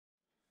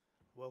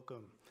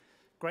Welcome.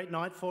 Great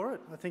night for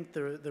it. I think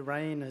the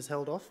rain has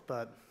held off,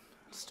 but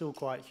still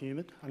quite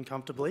humid,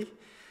 uncomfortably.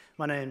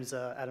 My name's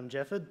Adam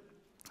Jefford.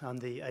 I'm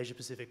the Asia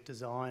Pacific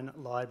Design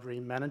Library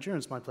Manager, and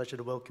it's my pleasure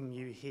to welcome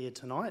you here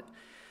tonight.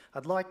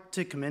 I'd like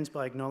to commence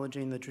by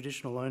acknowledging the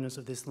traditional owners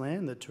of this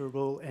land, the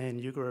Turrbal and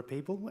Yugara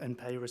people, and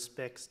pay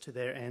respects to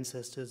their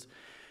ancestors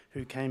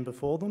who came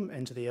before them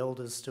and to the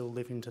elders still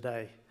living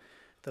today.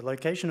 The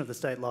location of the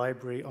State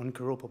Library on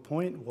Kurupa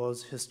Point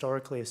was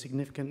historically a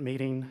significant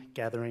meeting,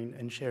 gathering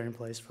and sharing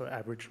place for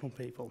Aboriginal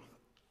people.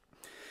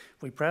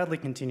 We proudly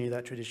continue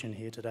that tradition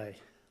here today.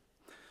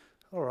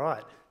 All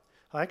right,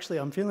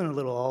 I'm feeling a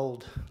little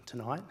old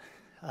tonight,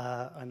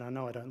 and I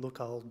know I don't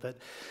look old, but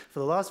for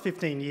the last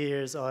 15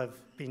 years I've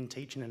been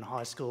teaching in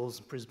high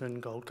schools, Brisbane,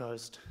 Gold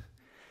Coast,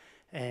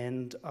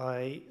 and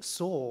I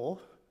saw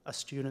a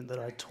student that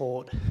I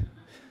taught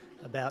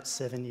about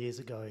 7 years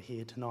ago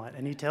here tonight,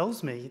 and he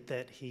tells me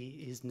that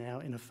he is now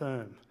in a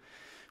firm,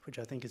 which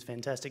I think is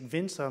fantastic.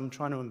 Vince, I'm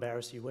trying to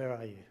embarrass you. Where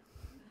are you?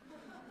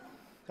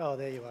 Oh,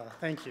 there you are.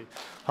 Thank you.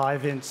 Hi,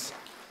 Vince.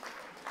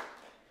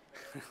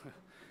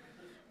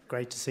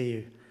 Great to see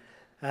you.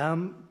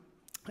 And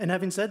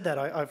having said that,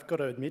 I've got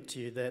to admit to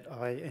you that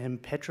I am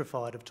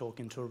petrified of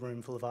talking to a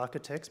room full of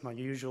architects. My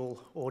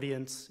usual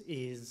audience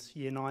is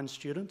Year 9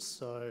 students,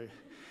 so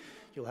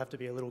you'll have to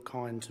be a little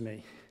kind to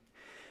me.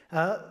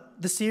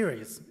 The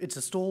series, it's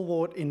a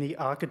stalwart in the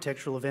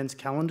architectural events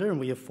calendar, and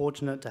we are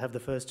fortunate to have the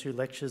first 2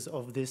 lectures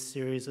of this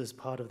series as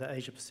part of the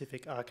Asia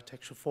Pacific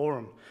Architecture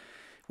Forum.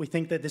 We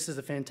think that this is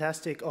a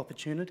fantastic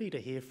opportunity to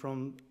hear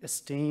from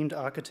esteemed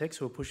architects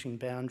who are pushing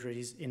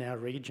boundaries in our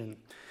region.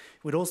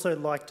 We'd also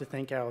like to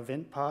thank our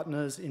event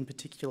partners, in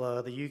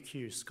particular the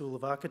UQ School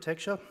of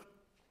Architecture,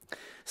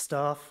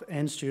 staff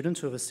and students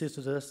who have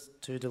assisted us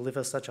to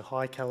deliver such a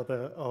high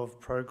calibre of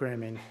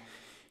programming.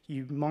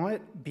 You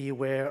might be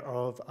aware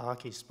of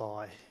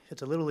ArchiSpy.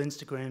 It's a little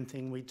Instagram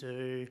thing we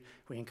do.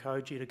 We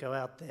encourage you to go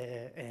out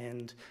there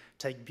and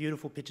take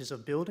beautiful pictures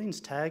of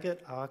buildings, tag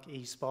it,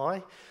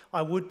 ArchiSpy.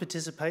 I would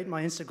participate.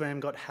 My Instagram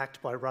got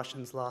hacked by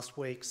Russians last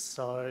week,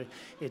 so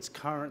it's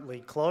currently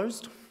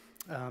closed.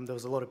 There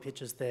was a lot of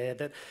pictures there.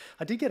 That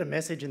I did get a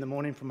message in the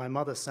morning from my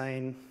mother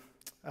saying,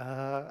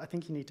 I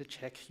think you need to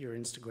check your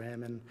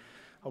Instagram, and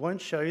I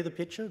won't show you the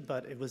picture,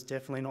 but it was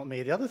definitely not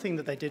me. The other thing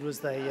that they did was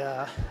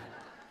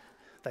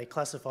they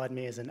classified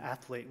me as an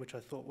athlete, which I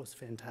thought was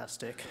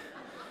fantastic.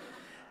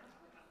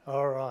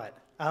 All right.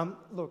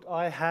 Look,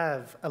 I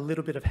have a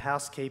little bit of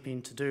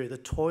housekeeping to do. The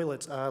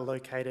toilets are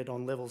located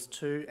on levels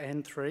 2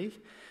 and 3,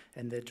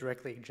 and they're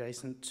directly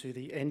adjacent to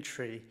the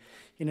entry.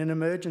 In an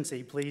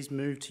emergency, please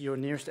move to your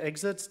nearest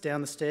exits,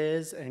 down the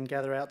stairs, and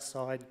gather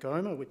outside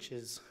Goma, which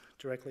is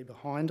directly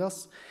behind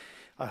us.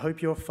 I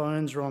hope your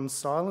phones are on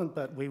silent,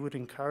 but we would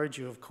encourage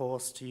you, of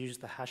course, to use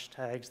the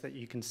hashtags that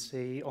you can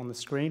see on the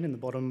screen in the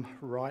bottom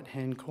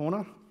right-hand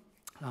corner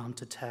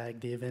to tag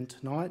the event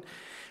tonight.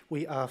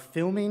 We are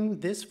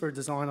filming this for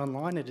Design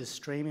Online. It is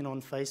streaming on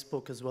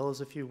Facebook as well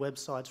as a few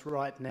websites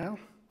right now.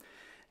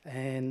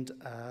 And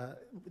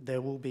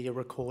there will be a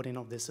recording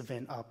of this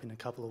event up in a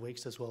couple of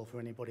weeks as well for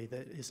anybody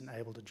that isn't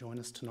able to join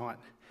us tonight.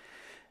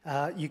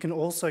 You can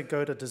also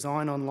go to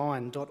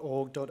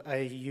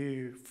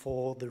designonline.org.au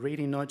for the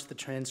reading notes, the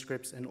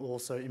transcripts, and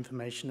also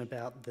information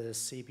about the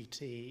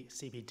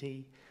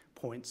CBT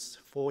points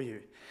for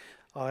you.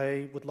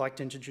 I would like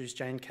to introduce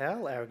Jane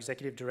Cowell, our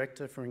Executive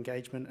Director for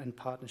Engagement and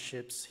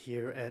Partnerships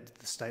here at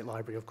the State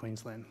Library of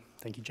Queensland.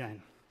 Thank you,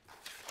 Jane.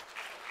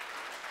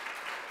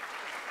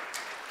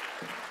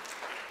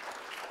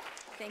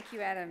 Thank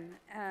you, Adam.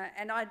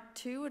 And I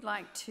too would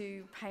like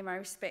to pay my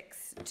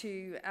respects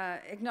to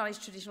acknowledge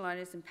traditional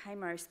owners and pay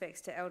my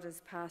respects to elders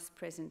past,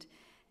 present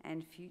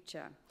and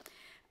future.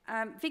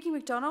 Vicky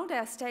McDonald,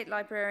 our State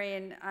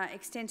Librarian,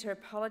 extends her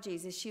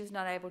apologies as she was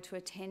not able to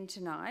attend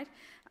tonight,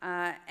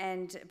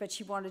 but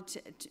she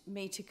wanted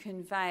me to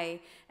convey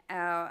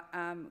our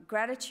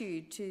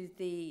gratitude to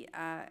the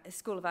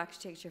School of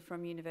Architecture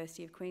from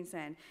University of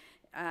Queensland,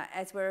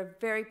 as we're a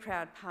very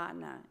proud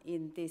partner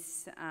in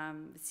this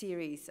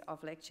series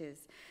of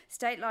lectures.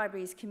 State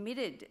Library is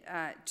committed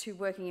to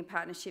working in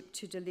partnership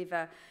to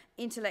deliver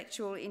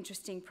intellectual,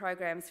 interesting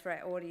programs for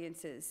our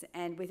audiences,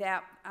 and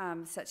without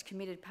such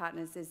committed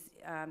partners as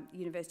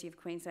University of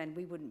Queensland,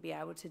 we wouldn't be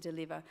able to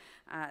deliver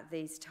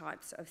these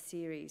types of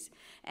series.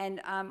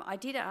 And I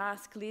did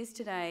ask Liz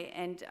today,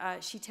 and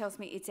she tells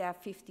me it's our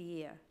 5th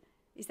year.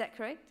 Is that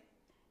correct?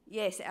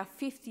 Yes, our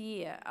 5th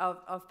year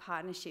of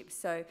partnership.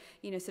 So,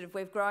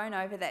 we've grown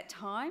over that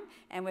time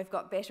and we've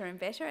got better and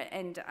better.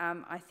 And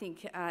I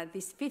think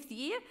this 5th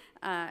year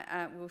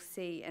we'll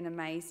see an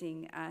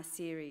amazing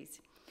series.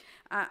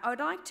 I would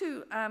like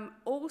to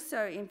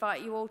also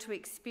invite you all to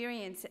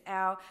experience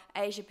our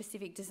Asia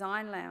Pacific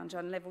Design Lounge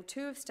on level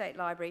 2 of State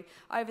Library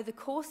over the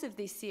course of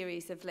this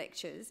series of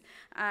lectures,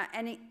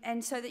 and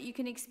so that you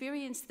can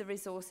experience the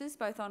resources,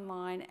 both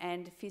online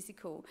and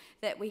physical,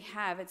 that we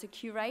have. It's a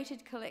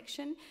curated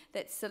collection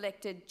that's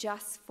selected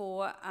just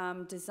for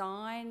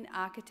design,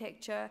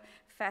 architecture,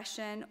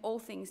 fashion, all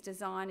things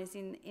design is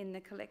in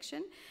the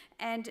collection.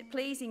 And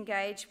please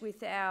engage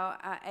with our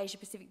Asia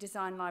Pacific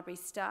Design Library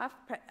staff,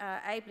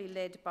 ably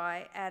led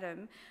by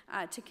Adam,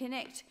 to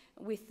connect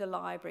with the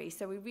library.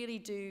 So we really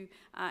do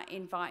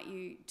invite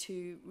you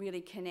to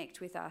really connect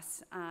with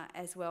us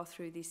as well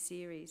through this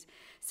series.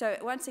 So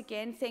once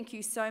again, thank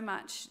you so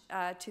much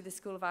to the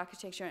School of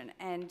Architecture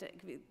and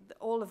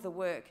all of the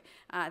work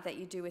that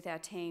you do with our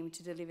team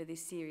to deliver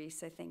this series.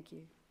 So thank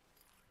you.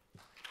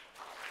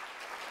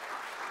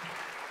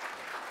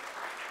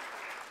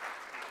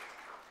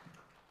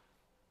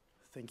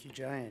 Thank you,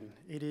 Jane.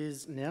 It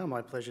is now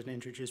my pleasure to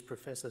introduce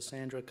Professor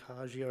Sandra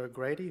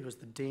Kaji-O'Grady, who is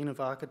the Dean of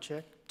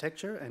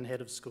Architecture and Head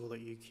of School at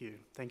UQ.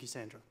 Thank you,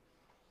 Sandra.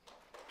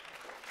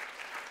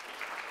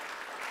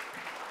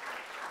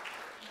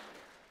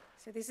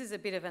 So this is a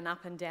bit of an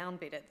up and down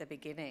bit at the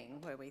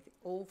beginning where we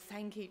all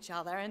thank each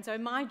other. And so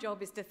my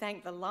job is to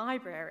thank the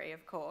library,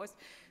 of course,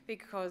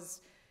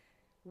 because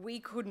we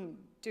couldn't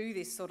do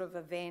this sort of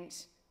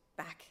event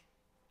back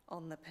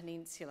on the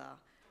peninsula.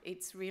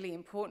 It's really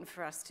important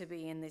for us to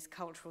be in this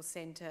cultural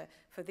centre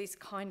for this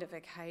kind of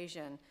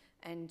occasion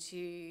and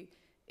to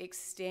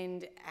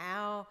extend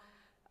our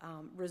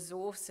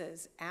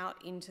resources out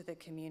into the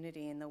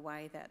community in the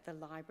way that the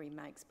library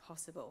makes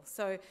possible.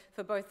 So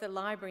for both the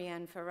library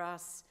and for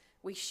us,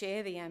 we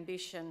share the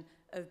ambition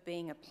of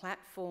being a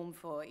platform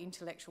for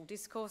intellectual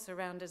discourse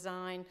around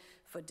design,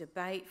 for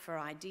debate, for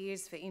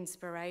ideas, for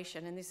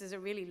inspiration, and this is a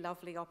really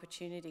lovely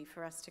opportunity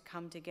for us to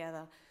come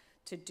together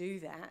to do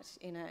that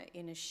in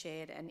a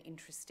shared and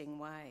interesting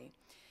way.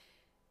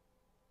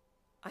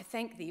 I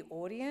thank the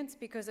audience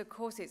because, of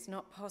course, it's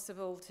not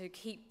possible to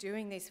keep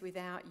doing this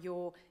without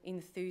your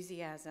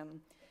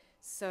enthusiasm.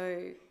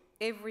 So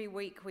every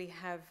week we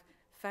have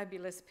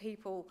fabulous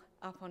people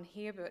up on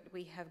here, but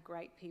we have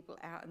great people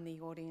out in the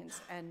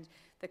audience, and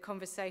the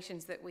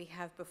conversations that we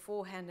have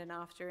beforehand and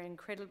after are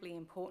incredibly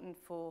important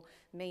for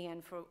me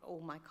and for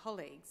all my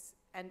colleagues,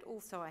 and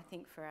also I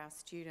think for our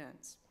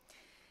students.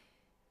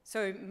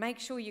 So make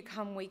sure you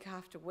come week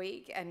after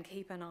week and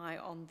keep an eye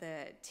on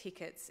the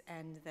tickets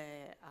and the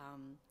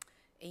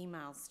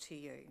emails to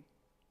you.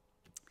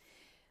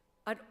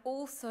 I'd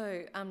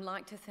also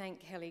like to thank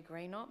Kelly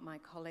Greenop, my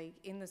colleague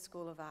in the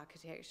School of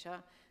Architecture,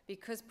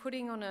 because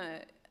putting on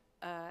a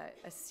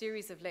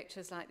series of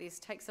lectures like this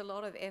takes a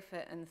lot of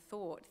effort and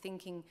thought,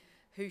 thinking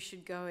who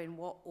should go in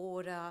what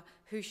order,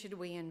 who should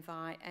we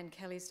invite, and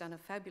Kelly's done a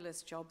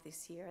fabulous job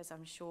this year, as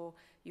I'm sure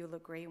you'll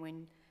agree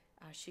when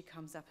she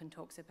comes up and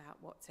talks about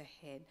what's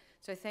ahead.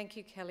 So thank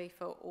you, Kelly,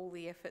 for all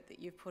the effort that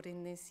you've put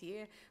in this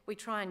year. We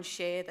try and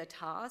share the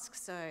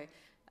tasks, so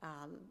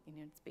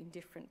it's been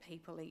different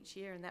people each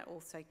year, and that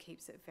also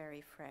keeps it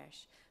very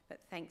fresh.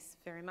 But thanks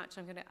very much.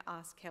 I'm going to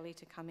ask Kelly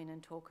to come up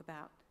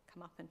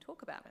and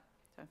talk about it.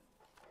 So.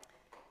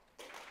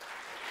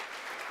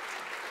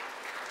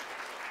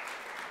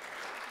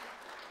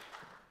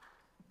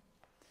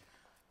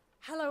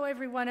 Hello,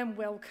 everyone, and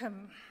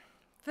welcome.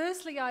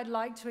 Firstly, I'd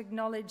like to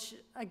acknowledge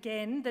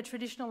again the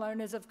traditional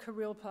owners of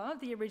Kuala,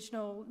 the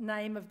original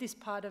name of this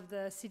part of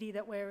the city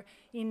that we're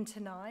in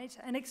tonight,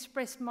 and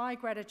express my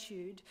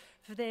gratitude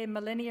for their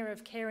millennia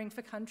of caring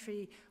for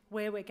country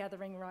where we're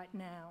gathering right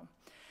now.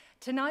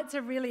 Tonight's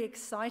a really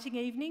exciting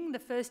evening, the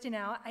first in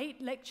our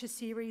 8-lecture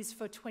series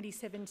for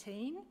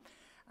 2017,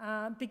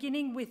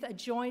 beginning with a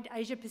joint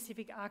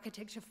Asia-Pacific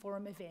Architecture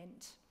Forum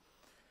event.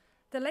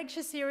 The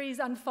lecture series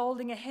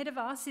unfolding ahead of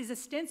us is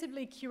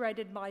ostensibly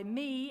curated by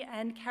me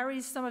and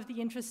carries some of the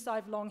interests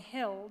I've long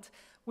held: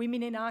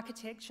 women in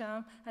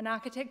architecture, an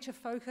architecture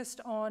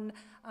focused on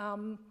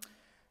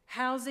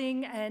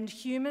housing and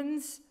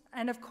humans,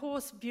 and of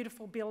course,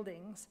 beautiful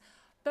buildings.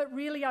 But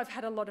really, I've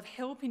had a lot of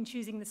help in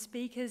choosing the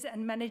speakers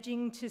and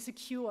managing to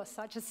secure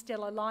such a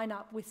stellar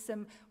lineup with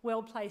some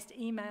well-placed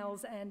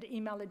emails and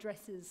email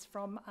addresses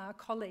from our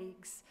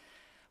colleagues.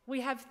 We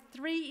have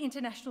 3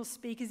 international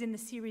speakers in the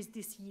series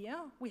this year.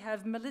 We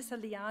have Melissa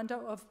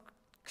Leando of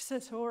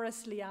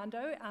Xatoris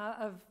Leando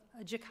of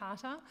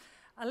Jakarta,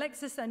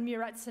 Alexis and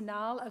Murat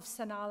Sanal of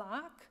Sanal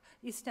Arc,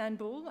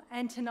 Istanbul,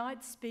 and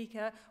tonight's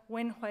speaker,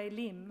 Wenhui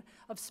Lim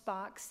of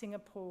SPARK,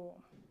 Singapore.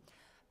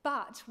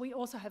 But we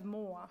also have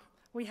more.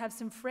 We have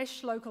some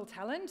fresh local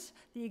talent,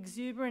 the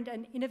exuberant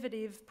and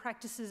innovative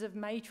practices of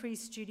Maytree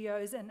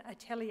Studios and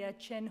Atelier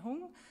Chen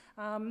Hung,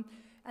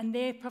 and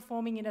they're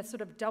performing in a sort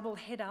of double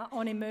header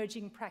on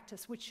emerging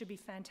practice, which should be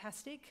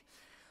fantastic.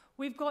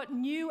 We've got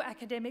new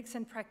academics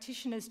and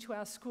practitioners to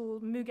our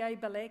school, Muge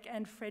Balek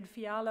and Fred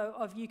Fialo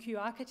of UQ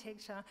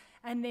Architecture,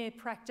 and their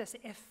practice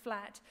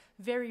F-Flat,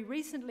 very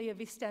recently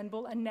of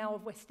Istanbul and now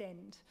of West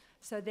End.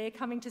 So they're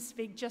coming to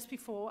speak just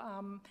before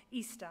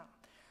Easter.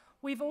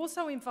 We've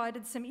also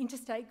invited some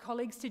interstate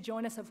colleagues to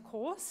join us, of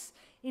course.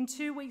 In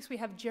 2 weeks, we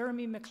have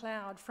Jeremy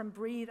McLeod from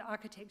Breathe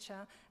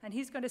Architecture, and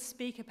he's going to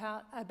speak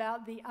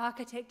about the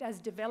architect as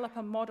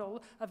developer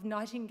model of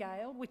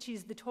Nightingale, which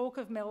is the talk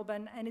of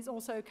Melbourne and is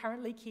also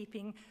currently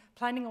keeping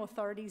planning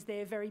authorities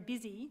there very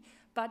busy.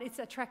 but it's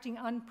attracting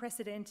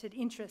unprecedented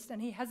interest,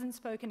 and he hasn't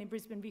spoken in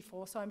Brisbane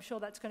before, so I'm sure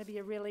that's going to be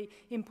a really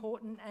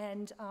important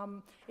and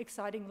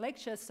exciting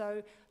lecture,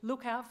 so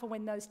look out for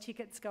when those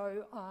tickets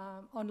go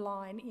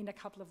online in a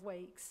couple of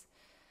weeks.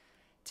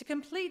 To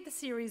complete the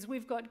series,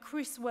 we've got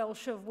Chris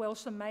Welsh of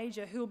Welsh and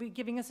Major, who will be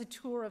giving us a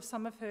tour of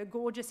some of her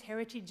gorgeous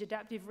heritage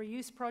adaptive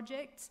reuse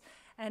projects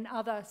and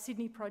other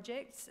Sydney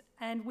projects.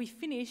 And we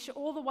finish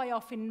all the way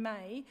off in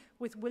May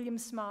with William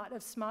Smart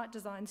of Smart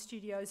Design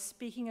Studios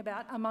speaking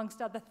about,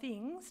 amongst other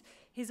things,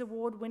 his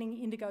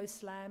award-winning Indigo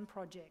Slam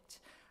project,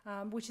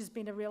 which has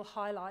been a real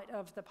highlight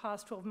of the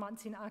past 12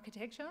 months in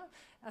architecture,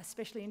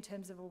 especially in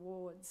terms of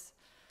awards.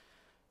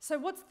 So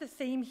what's the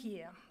theme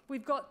here?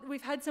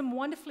 We've had some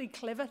wonderfully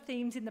clever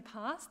themes in the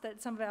past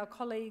that some of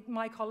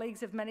my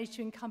colleagues have managed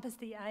to encompass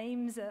the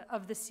aims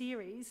of the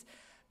series.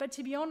 But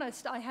to be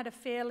honest, I had a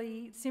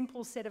fairly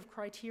simple set of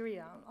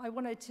criteria. I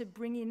wanted to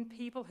bring in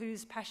people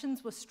whose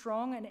passions were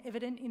strong and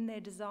evident in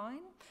their design,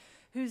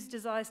 whose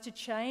desires to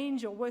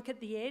change or work at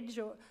the edge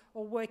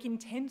or work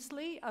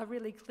intensely are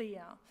really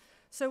clear.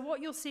 So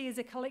what you'll see is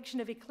a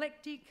collection of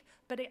eclectic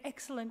but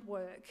excellent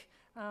work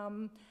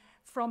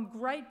from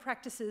great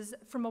practices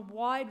from a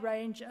wide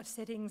range of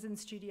settings and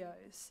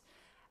studios.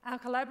 Our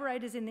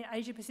collaborators in the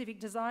Asia Pacific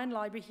Design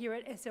Library here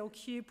at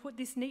SLQ put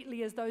this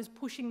neatly as those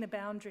pushing the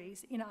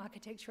boundaries in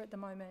architecture at the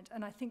moment,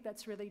 and I think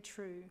that's really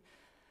true.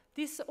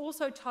 This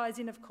also ties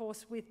in, of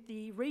course, with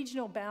the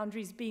regional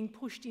boundaries being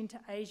pushed into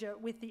Asia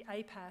with the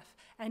APAF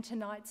and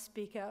tonight's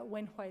speaker,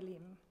 Wenhui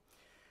Lim.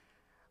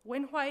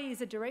 Wenhui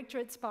is a director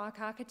at SPARK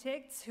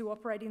Architects who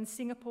operate in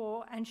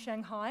Singapore and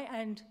Shanghai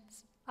and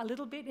a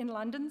little bit in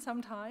London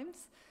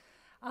sometimes.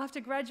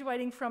 After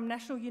graduating from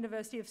National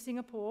University of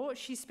Singapore,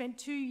 she spent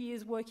 2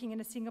 years working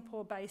in a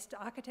Singapore-based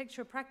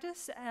architecture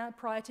practice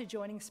prior to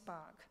joining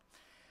SPARK.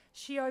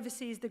 She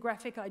oversees the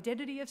graphic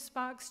identity of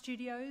SPARK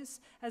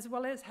Studios, as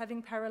well as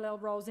having parallel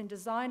roles in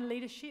design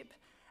leadership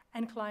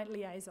and client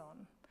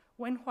liaison.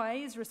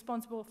 Wenhui is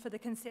responsible for the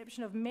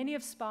conception of many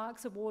of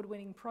SPARK's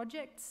award-winning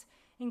projects,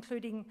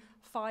 including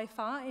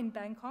Fai-Fah in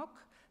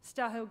Bangkok,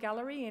 Starhill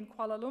Gallery in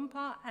Kuala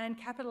Lumpur, and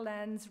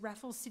CapitaLand's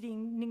Raffles City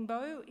in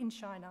Ningbo in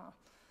China.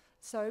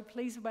 So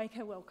please make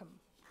her welcome.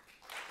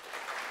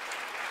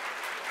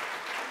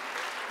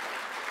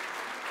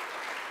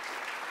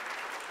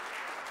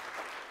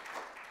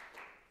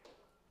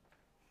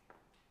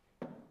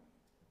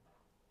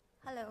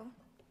 Hello,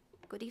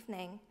 good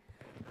evening.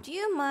 Do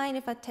you mind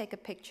if I take a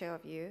picture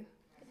of you?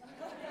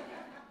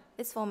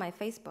 It's for my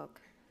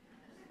Facebook.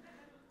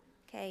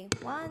 Okay,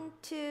 1,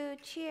 2,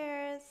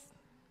 cheers.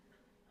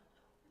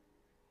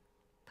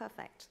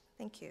 Perfect,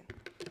 thank you.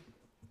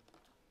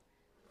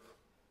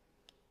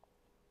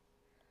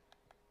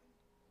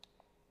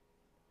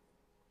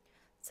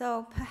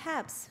 So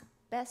perhaps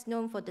best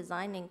known for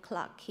designing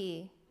Clarke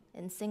Quay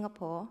in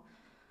Singapore,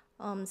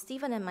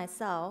 Stephen and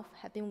myself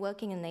have been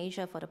working in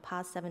Asia for the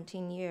past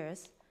 17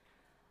 years.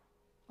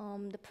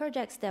 The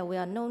projects that we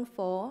are known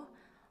for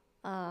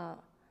are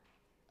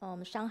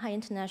Shanghai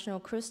International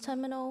Cruise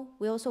Terminal.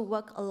 We also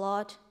work a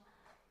lot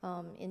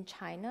in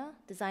China,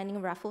 designing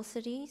Raffles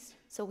cities.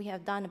 So we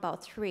have done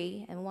about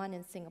 3 and 1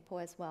 in Singapore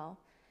as well.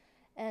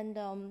 And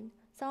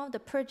some of the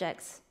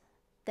projects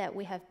that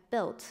we have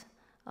built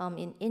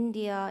in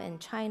India and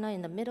China,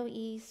 in the Middle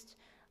East,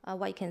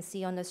 what you can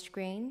see on the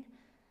screen.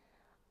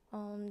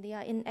 They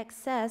are in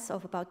excess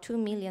of about 2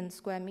 million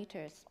square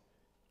meters.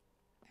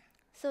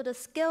 So the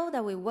scale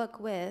that we work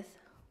with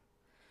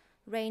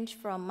range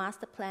from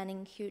master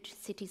planning huge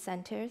city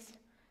centers,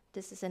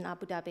 this is in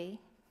Abu Dhabi,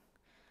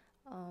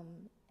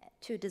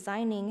 to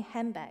designing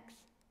handbags.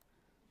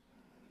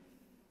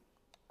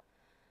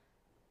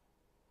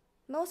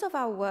 Most of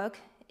our work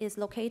is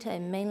located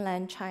in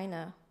mainland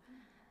China.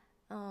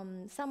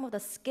 Some of the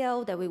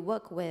scale that we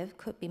work with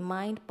could be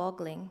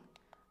mind-boggling.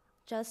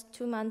 Just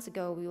 2 months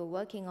ago, we were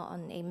working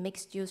on a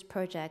mixed-use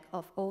project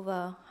of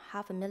over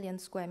 500,000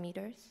 square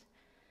meters,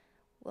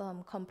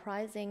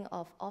 comprising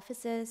of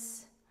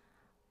offices,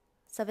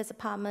 service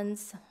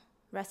apartments,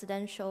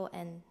 residential,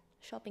 and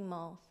shopping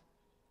malls.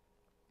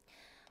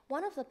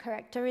 One of the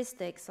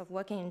characteristics of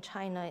working in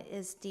China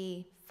is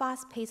the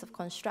fast pace of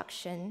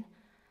construction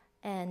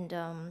and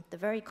the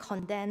very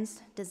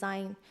condensed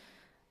design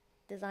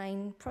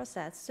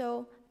process.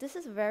 So this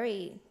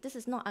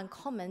is not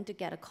uncommon to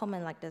get a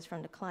comment like this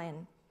from the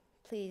client.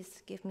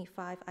 Please give me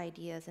 5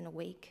 ideas in a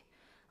week.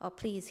 Or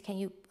please, can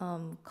you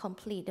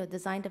complete the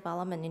design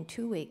development in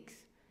 2 weeks?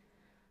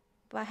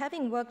 By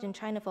having worked in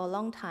China for a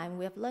long time,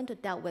 we have learned to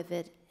deal with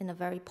it in a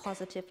very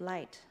positive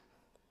light.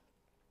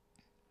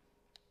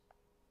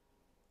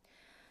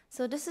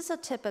 So this is a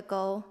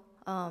typical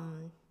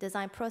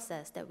design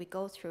process that we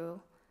go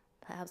through,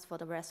 perhaps for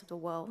the rest of the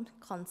world: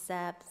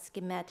 concept,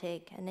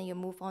 schematic, and then you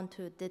move on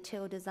to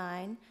detail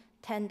design,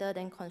 tender,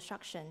 then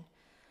construction.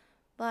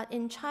 But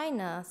in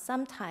China,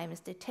 sometimes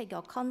they take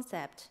your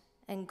concept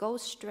and go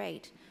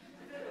straight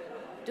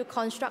to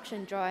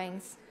construction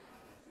drawings.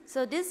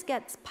 So this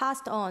gets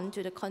passed on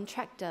to the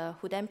contractor,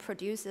 who then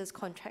produces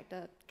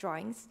contractor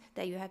drawings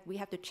that we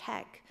have to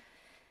check,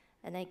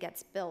 and then it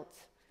gets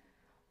built.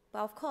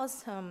 But of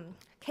course,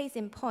 case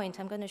in point,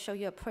 I'm going to show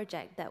you a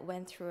project that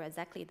went through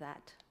exactly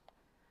that.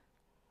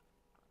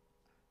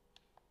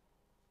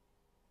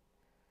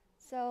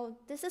 So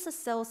this is a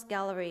sales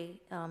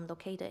gallery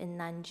located in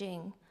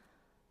Nanjing.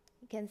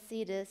 You can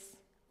see this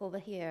over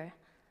here.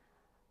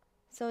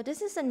 So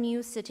this is a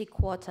new city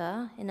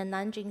quarter in the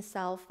Nanjing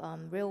South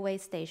railway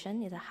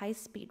station. It's a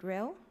high-speed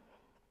rail.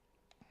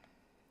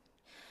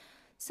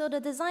 So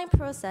the design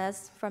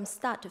process from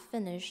start to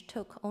finish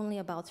took only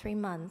about 3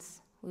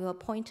 months. We were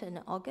appointed in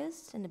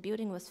August, and the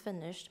building was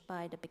finished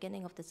by the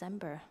beginning of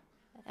December.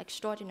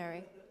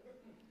 Extraordinary.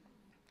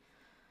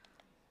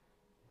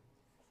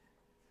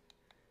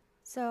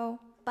 So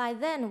by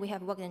then, we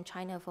have worked in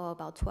China for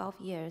about 12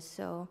 years,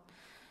 so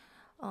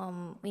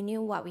we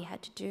knew what we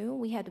had to do.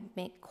 We had to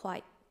make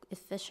quite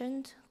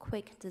efficient,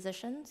 quick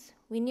decisions.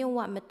 We knew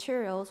what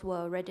materials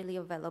were readily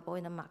available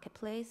in the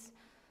marketplace,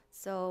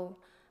 so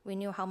we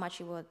knew how much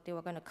they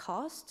were going to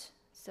cost,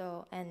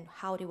 and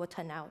how they would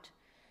turn out.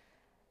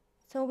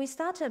 So we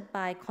started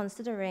by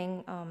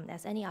considering,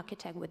 as any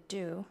architect would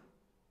do,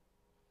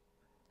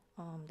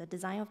 the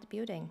design of the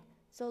building.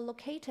 So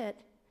located,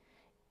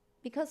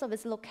 because of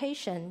its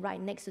location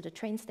right next to the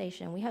train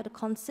station, we had to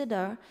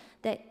consider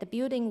that the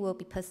building will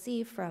be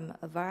perceived from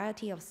a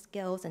variety of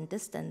scales and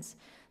distance.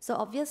 So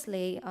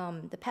obviously,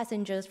 the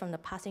passengers from the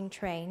passing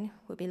train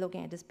will be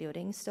looking at this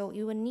building, so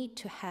you will need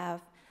to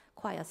have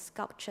quite a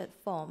sculptured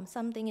form,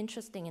 something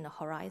interesting in the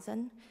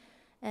horizon.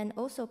 And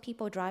also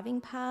people driving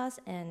past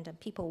and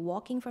people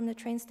walking from the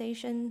train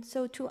station.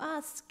 So to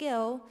us,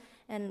 scale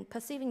and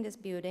perceiving this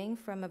building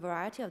from a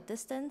variety of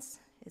distance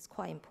is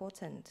quite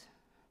important.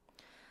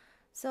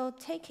 So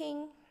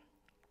taking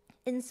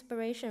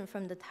inspiration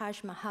from the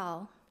Taj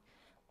Mahal,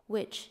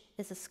 which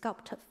is a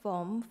sculpted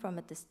form from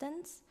a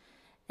distance,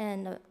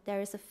 and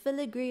there is a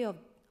filigree of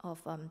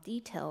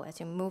detail as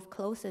you move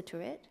closer to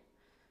it,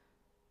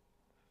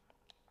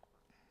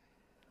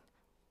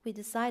 we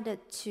decided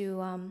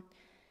to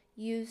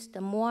use the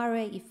moire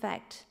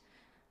effect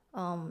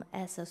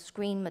as a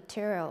screen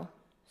material.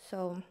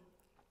 So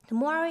the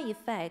moire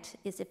effect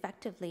is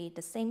effectively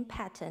the same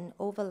pattern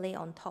overlay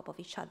on top of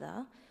each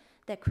other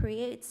that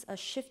creates a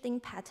shifting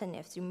pattern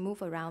as you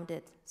move around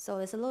it. So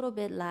it's a little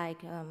bit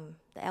like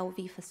the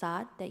LV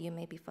facade that you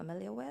may be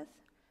familiar with.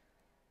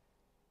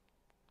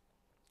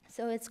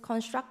 So it's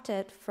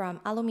constructed from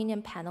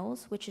aluminum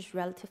panels, which is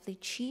relatively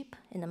cheap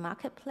in the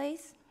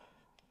marketplace.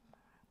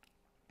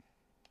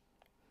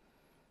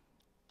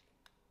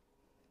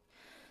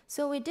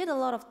 So we did a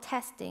lot of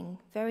testing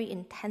very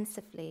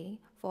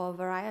intensively for a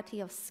variety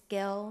of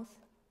scales,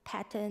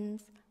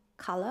 patterns,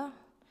 color.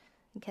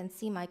 You can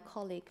see my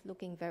colleague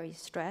looking very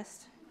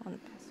stressed on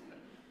this.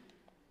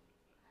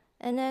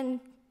 And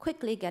then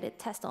quickly get it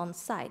tested on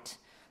site.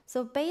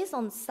 So based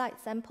on site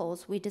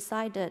samples, we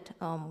decided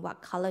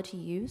what color to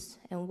use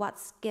and what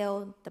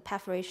scale the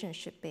perforation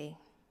should be.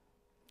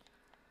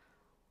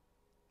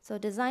 So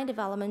design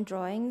development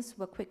drawings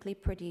were quickly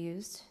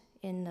produced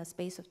in a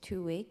space of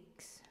 2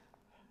 weeks.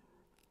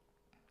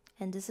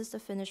 And this is the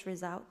finished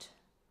result.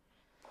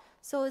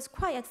 So it's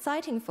quite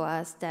exciting for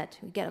us that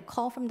we get a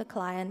call from the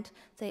client,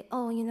 say,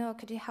 oh,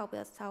 could you help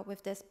us out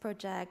with this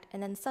project?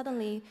 And then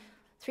suddenly,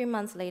 3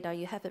 months later,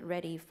 you have it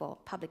ready for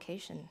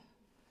publication.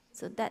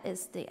 So that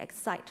is the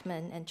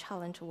excitement and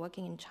challenge of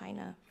working in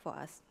China for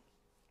us.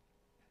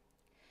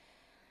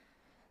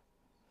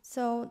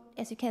 So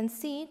as you can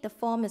see, the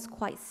form is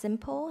quite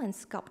simple and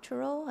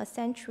sculptural,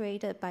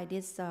 accentuated by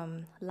this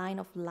line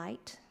of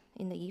light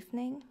in the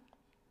evening.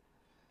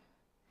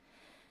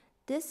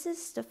 This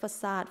is the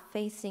facade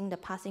facing the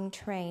passing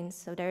trains.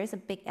 So there is a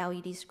big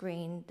LED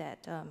screen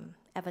that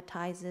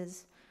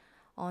advertises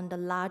on the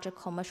larger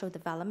commercial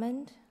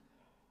development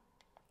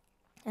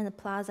and the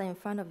plaza in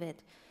front of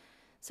it.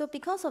 So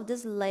because of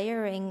this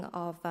layering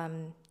of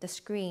the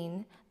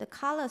screen, the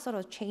color sort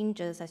of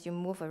changes as you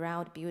move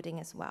around the building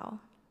as well,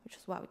 which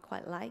is what we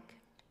quite like.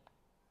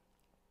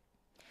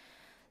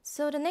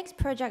 So the next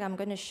project I'm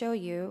going to show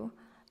you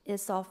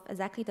is of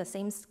exactly the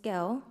same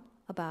scale,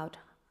 about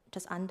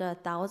just under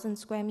 1,000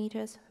 square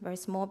meters, very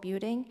small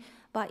building,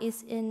 but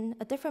it's in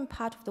a different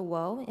part of the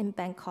world, in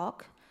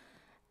Bangkok,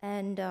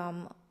 and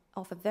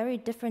of a very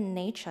different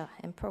nature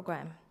and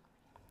program.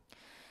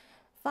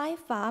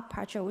 Fai-Fah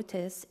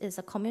Parchautis is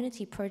a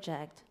community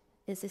project.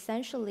 It's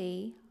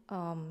essentially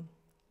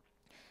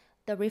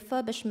the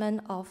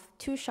refurbishment of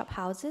 2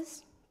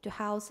 shophouses to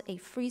house a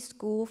free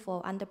school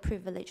for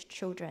underprivileged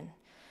children.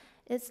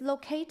 It's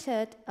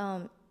located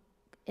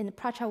in the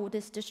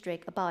Prachawutis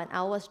district, about an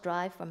hour's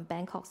drive from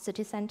Bangkok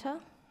city center.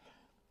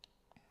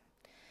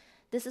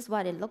 This is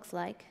what it looks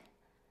like.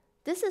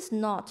 This is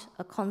not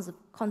a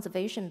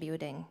conservation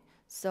building,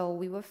 so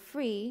we were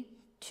free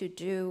to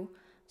do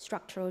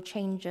structural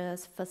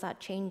changes, facade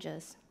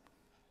changes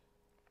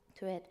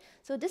to it.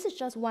 So this is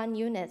just 1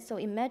 unit, so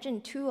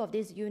imagine 2 of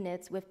these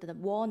units with the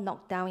wall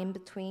knocked down in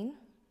between.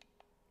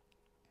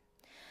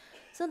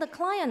 So the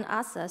client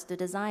asked us to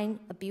design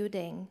a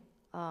building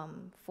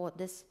for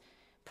this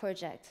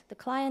project. The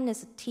client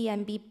is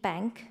TMB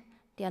Bank.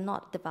 They are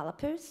not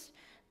developers.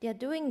 They are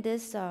doing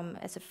this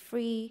as a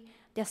free,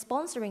 they're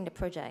sponsoring the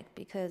project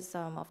because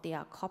of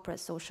their corporate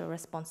social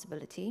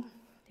responsibility.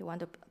 They want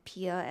to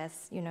appear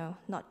as, you know,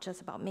 not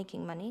just about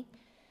making money.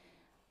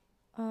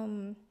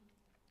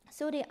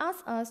 So they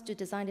asked us to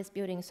design this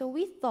building. So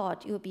we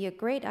thought it would be a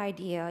great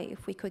idea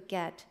if we could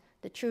get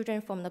the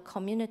children from the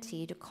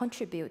community to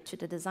contribute to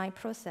the design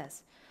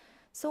process.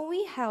 So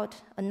we held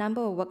a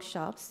number of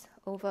workshops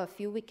over a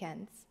few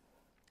weekends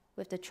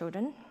with the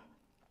children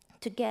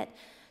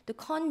to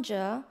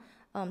conjure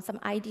some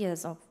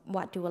ideas of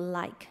what they would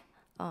like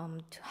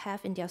to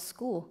have in their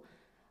school.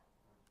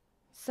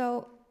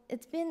 So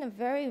it's been a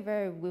very,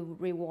 very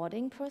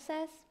rewarding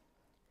process.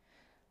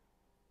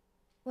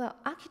 Well,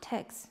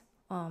 architects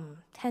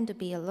tend to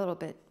be a little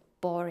bit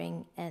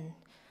boring, and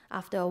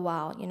after a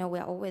while, you know,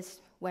 we're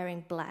always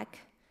wearing black.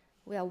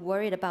 We are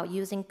worried about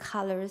using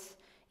colors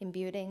in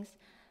buildings.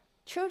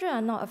 Children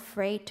are not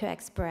afraid to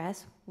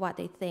express what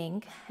they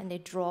think, and they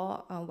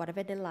draw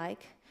whatever they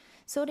like.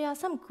 So there are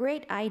some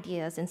great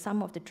ideas in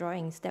some of the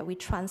drawings that we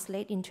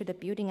translate into the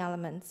building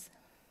elements.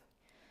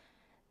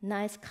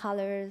 Nice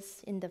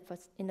colors in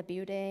the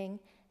building,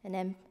 and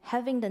then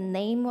having the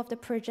name of the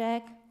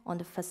project on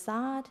the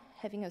facade,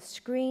 having a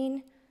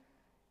screen.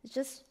 It's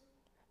just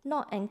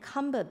not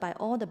encumbered by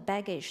all the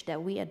baggage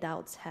that we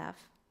adults have.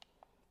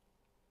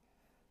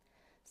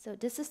 So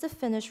this is the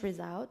finished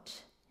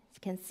result. You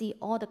can see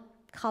all the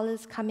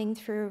colors coming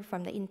through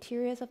from the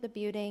interiors of the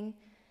building.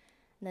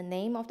 The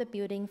name of the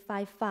building,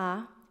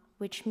 Fai-Fah,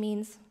 which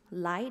means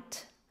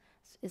light.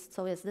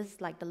 So is this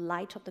like the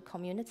light of the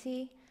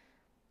community?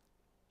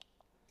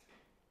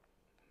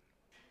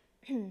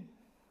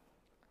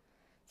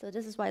 So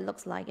this is what it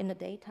looks like in the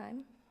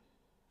daytime.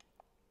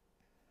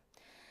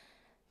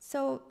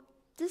 So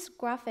this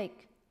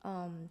graphic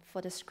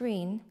for the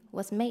screen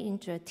was made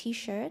into a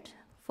t-shirt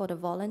for the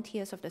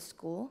volunteers of the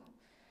school.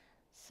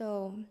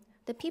 So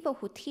the people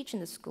who teach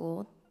in the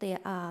school, they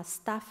are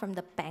staff from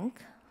the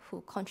bank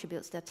who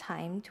contributes their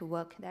time to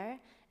work there,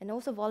 and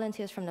also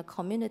volunteers from the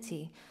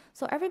community.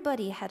 So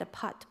everybody had a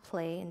part to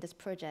play in this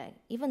project.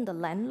 Even the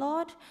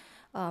landlord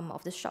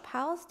of the shop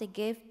house, they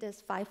gave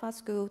this Fai-Fah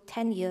school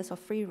 10 years of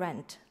free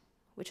rent,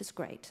 which is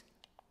great.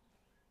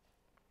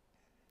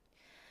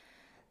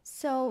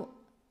 So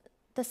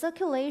the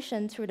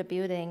circulation through the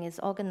building is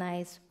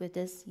organized with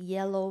this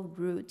yellow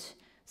route,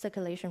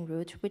 circulation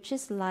route, which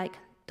is like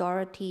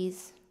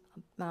Dorothy's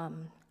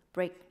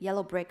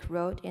yellow brick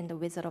road in The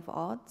Wizard of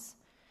Oz.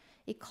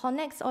 It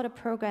connects all the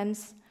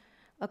programs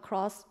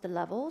across the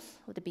levels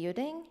of the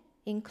building,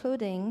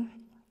 including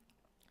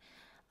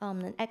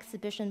an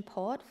exhibition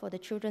port for the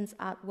children's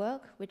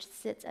artwork, which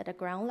sits at the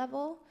ground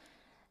level,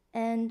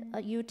 and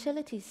a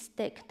utility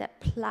stick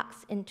that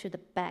plugs into the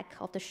back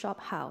of the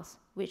shop house,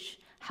 which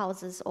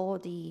houses all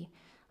the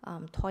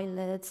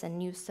toilets and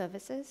new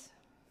services.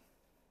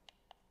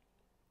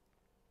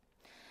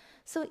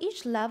 So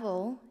each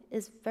level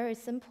is very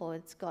simple.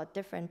 It's got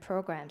different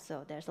programs.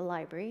 So there's a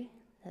library,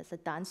 there's a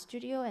dance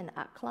studio, an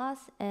art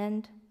class,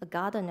 and a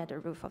garden at the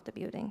roof of the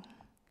building.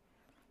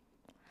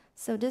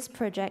 So this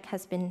project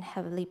has been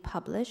heavily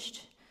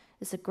published.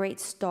 It's a great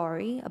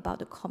story about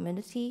the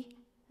community,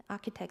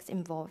 architects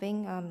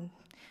involving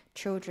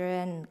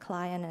children,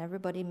 client, and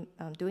everybody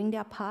doing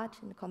their part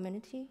in the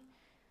community.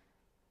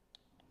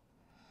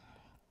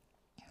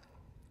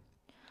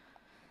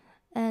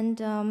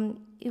 And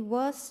it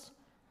was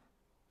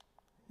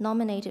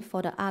nominated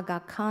for the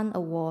Aga Khan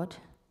Award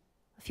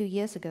a few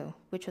years ago,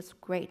 which was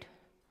great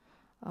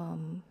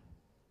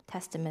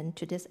testament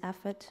to this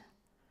effort.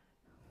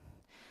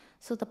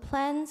 So the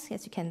plans,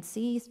 as you can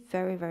see, is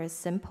very, very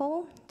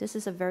simple. This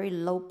is a very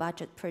low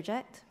budget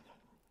project,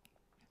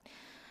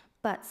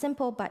 but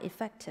simple but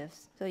effective.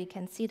 So you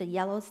can see the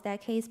yellow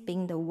staircase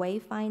being the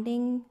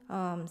wayfinding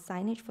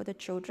signage for the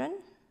children.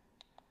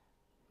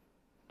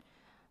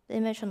 The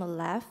image on the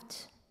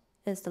left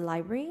is the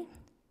library,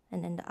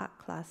 and then the art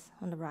class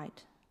on the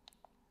right.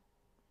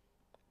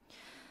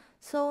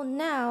 So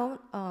now,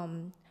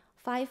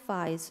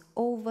 Fai-Fah is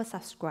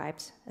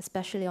oversubscribed,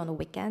 especially on the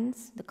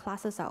weekends. The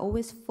classes are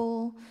always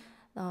full.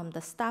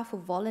 The staff who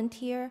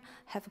volunteer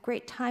have a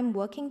great time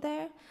working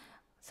there.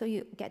 So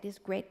you get these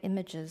great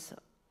images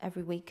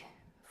every week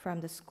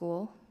from the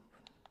school,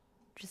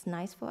 which is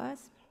nice for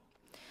us.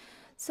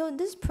 So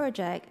this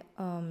project,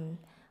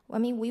 I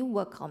mean, we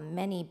work on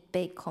many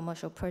big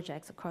commercial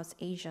projects across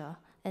Asia,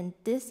 and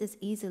this is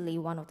easily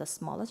one of the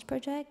smallest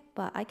projects,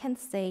 but I can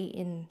say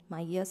in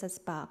my years at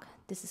SPARK,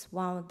 this is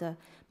one of the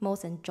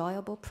most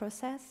enjoyable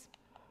process.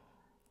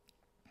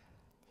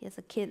 Here's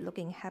a kid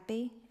looking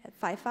happy at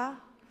Fai-Fah.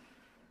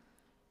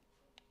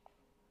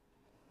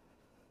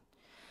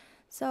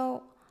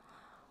 So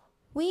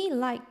we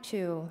like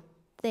to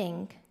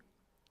think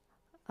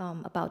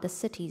about the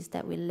cities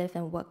that we live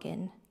and work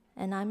in,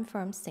 and I'm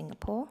from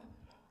Singapore.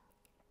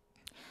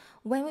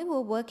 When we were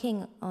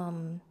working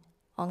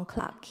on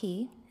Clarke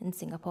Quay in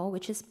Singapore,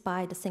 which is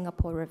by the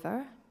Singapore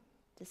River.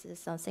 This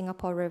is on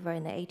Singapore River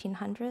in the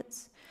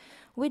 1800s.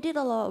 We did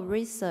a lot of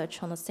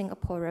research on the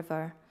Singapore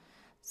River.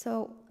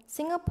 So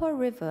Singapore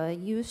River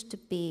used to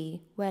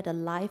be where the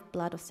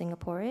lifeblood of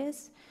Singapore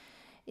is.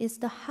 It's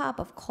the hub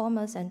of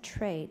commerce and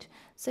trade.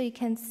 So you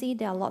can see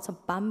there are lots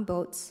of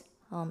bumboats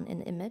in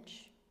the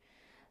image.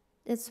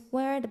 It's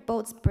where the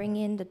boats bring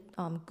in the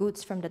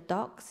goods from the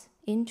docks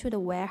into the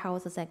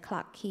warehouses at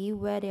Clarke Quay,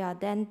 where they are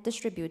then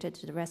distributed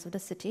to the rest of the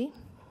city.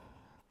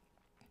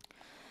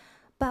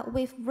 But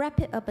with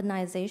rapid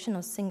urbanization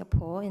of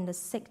Singapore in the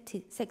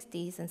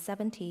 60s and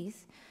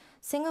 70s,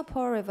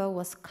 Singapore River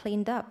was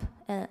cleaned up,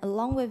 and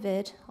along with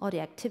it, all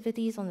the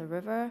activities on the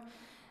river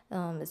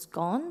is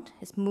gone.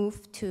 It's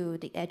moved to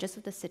the edges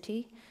of the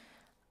city.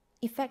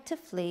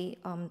 Effectively,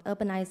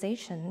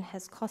 urbanization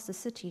has caused the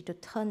city to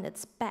turn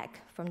its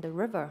back from the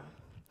river.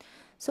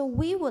 So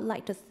we would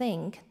like to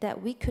think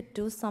that we could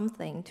do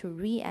something to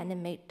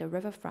reanimate the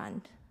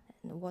riverfront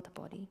and the water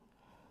body.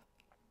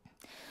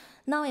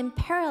 Now, in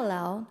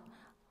parallel,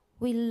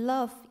 we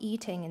love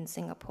eating in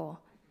Singapore.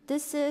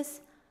 This is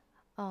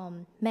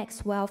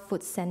Maxwell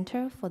Food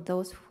Center, for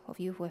those of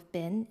you who have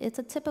been. It's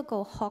a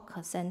typical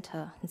hawker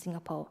center in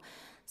Singapore.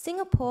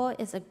 Singapore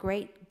is a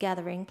great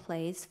gathering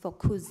place for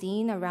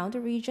cuisine around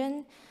the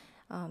region.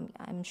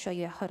 I'm sure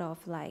you heard of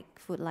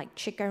food like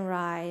chicken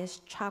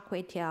rice, char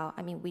kway teow.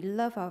 I mean, we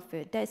love our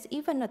food. There's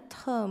even a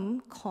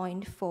term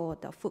coined for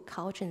the food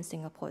culture in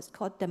Singapore. It's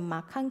called the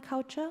makan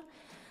culture.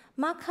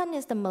 Makan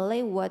is the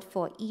Malay word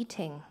for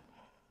eating.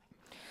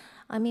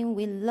 I mean,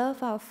 we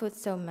love our food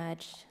so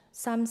much.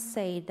 Some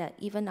say that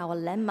even our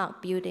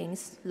landmark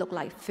buildings look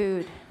like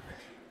food.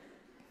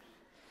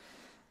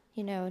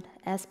 You know,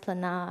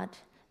 Esplanade,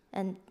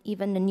 and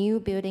even the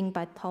new building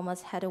by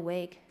Thomas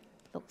Heatherwick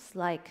looks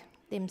like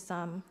dim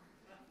sum.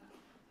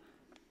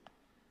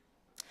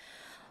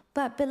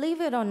 But believe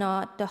it or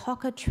not, the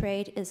hawker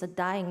trade is a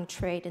dying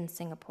trade in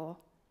Singapore.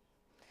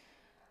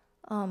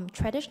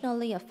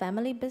 Traditionally a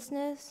family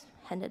business,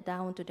 handed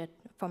down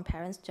from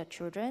parents to their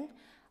children.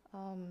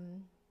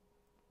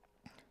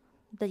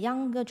 The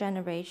younger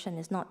generation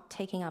is not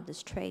taking up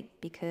this trade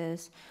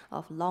because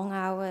of long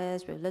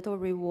hours with little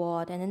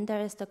reward, and then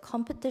there is the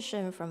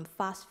competition from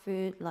fast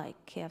food like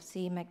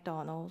KFC,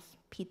 McDonald's,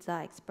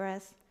 Pizza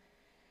Express.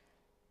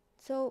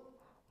 So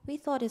we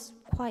thought it's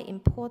quite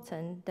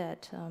important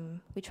that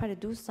we try to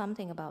do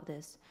something about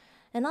this.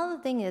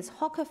 Another thing is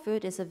hawker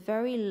food is a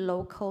very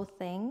local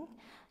thing.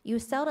 You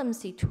seldom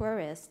see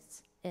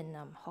tourists in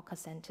hawker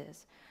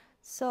centers.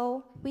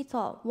 So we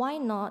thought, why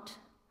not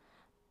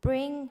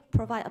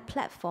provide a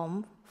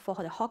platform for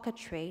the hawker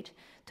trade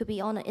to be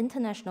on an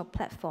international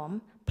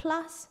platform,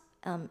 plus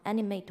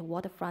animate the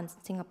waterfront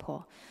in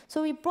Singapore.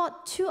 So we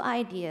brought two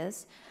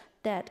ideas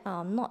that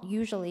are not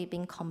usually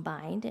being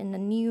combined in a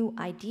new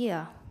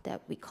idea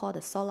that we call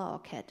the solar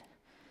orchid.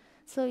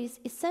 So it's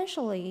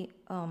essentially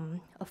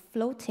a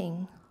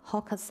floating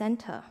hawker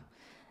center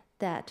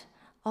that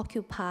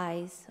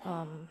occupies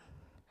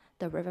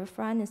the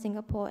riverfront in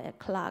Singapore, at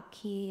Clarke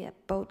Quay,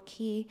 at Boat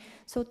Quay.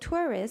 So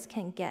tourists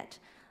can get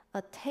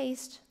a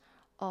taste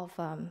of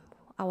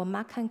our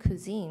makan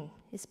cuisine.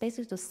 It's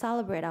basically to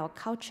celebrate our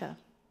culture.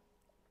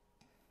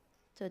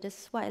 So this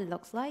is what it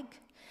looks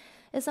like.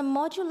 It's a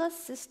modular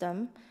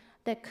system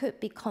that could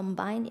be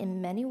combined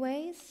in many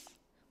ways.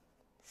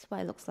 This is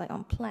what it looks like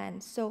on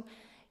plan. So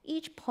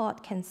each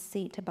pod can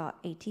seat about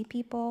 80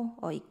 people,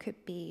 or it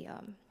could be,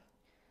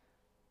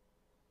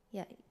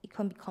 it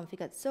can be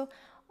configured. So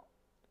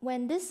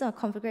when this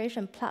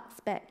configuration plugs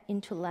back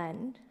into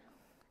land,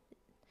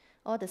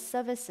 all the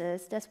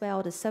services, that's where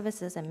all the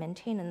services and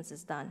maintenance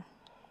is done.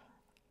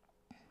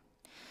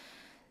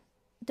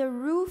 The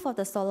roof of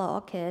the solar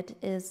orchid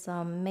is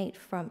made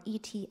from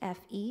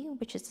ETFE,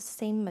 which is the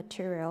same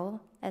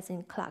material as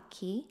in Clarke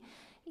Quay.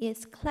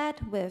 It's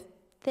clad with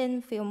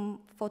thin film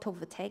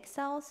photovoltaic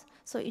cells,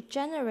 so it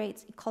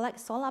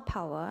collects solar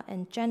power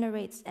and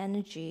generates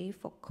energy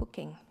for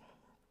cooking.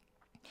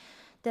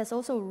 There's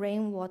also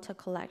rainwater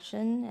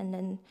collection, and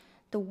then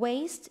the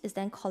waste is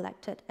then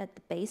collected at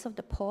the base of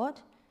the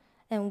pod.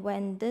 And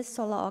when this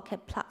solar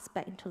orchid plugs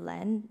back into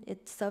land,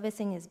 its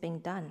servicing is being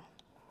done.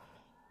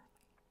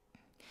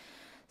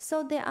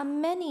 So there are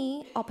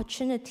many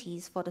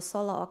opportunities for the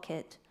solar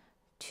orchid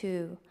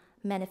to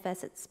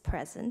manifest its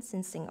presence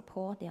in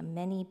Singapore. There are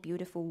many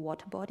beautiful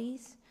water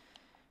bodies.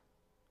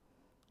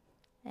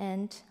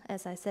 And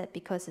as I said,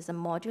 because it's a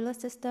modular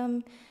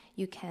system,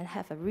 you can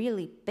have a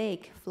really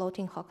big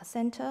floating hawker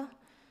center,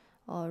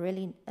 or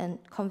really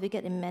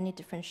configured in many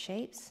different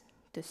shapes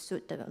to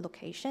suit the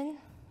location.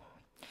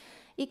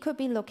 It could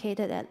be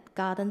located at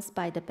Gardens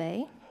by the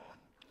Bay.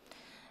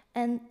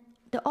 And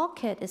the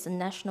orchid is a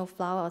national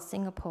flower of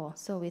Singapore,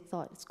 so we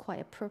thought it's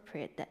quite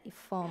appropriate that it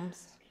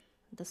forms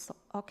the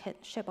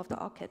shape of the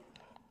orchid.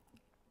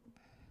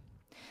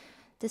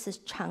 This is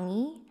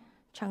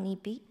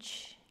Changi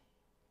Beach,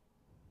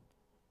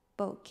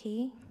 Boat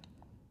Quay.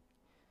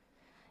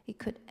 It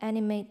could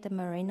animate the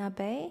Marina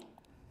Bay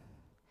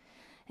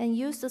and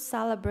used to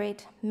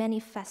celebrate many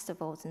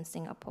festivals in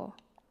Singapore.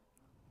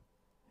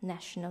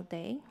 National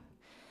Day.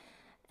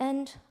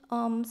 And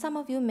some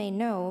of you may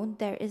know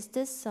there is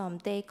this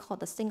day called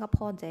the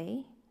Singapore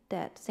Day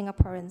that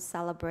Singaporeans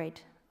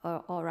celebrate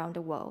all around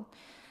the world.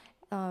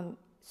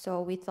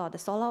 So we thought the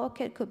solar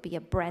orchid could be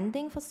a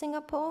branding for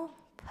Singapore,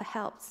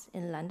 perhaps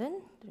in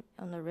London,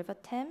 on the River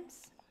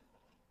Thames,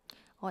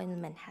 or in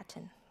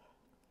Manhattan.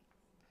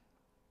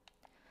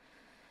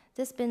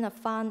 This has been a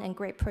fun and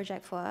great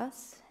project for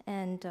us,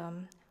 and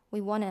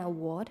we won an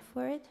award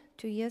for it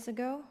 2 years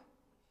ago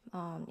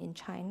in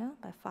China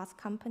by Fast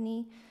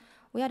Company.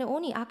 We are the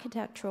only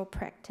architectural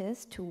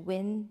practice to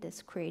win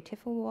this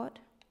creative award.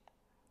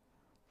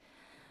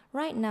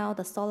 Right now,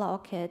 the solar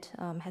orchid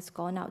has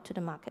gone out to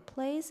the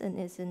marketplace and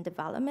is in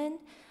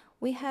development.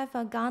 We have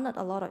garnered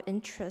a lot of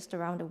interest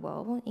around the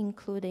world,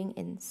 including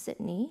in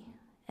Sydney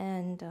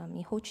and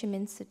in Ho Chi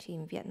Minh City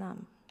in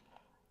Vietnam.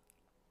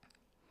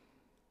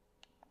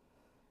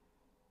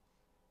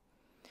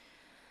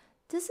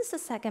 This is the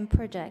second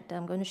project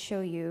I'm going to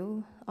show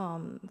you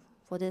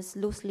for this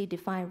loosely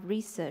defined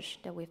research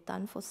that we've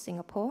done for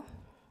Singapore.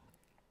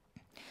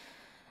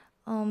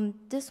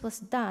 This was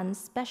done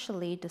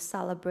specially to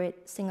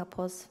celebrate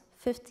Singapore's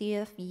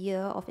 50th year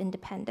of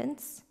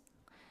independence.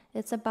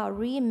 It's about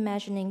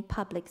reimagining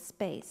public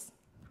space.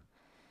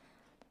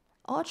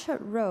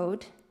 Orchard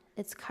Road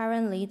is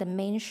currently the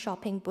main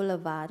shopping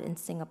boulevard in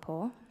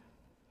Singapore.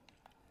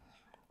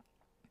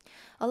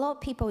 A lot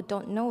of people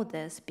don't know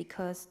this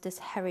because this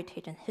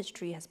heritage and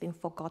history has been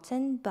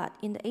forgotten, but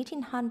in the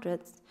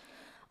 1800s,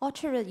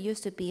 Orchard Road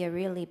used to be a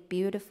really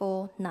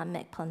beautiful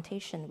nutmeg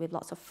plantation with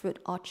lots of fruit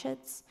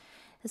orchards.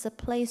 It's a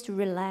place to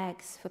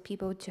relax, for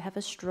people to have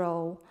a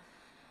stroll.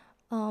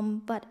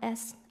 But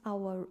as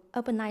our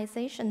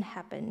urbanization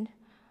happened,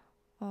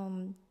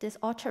 this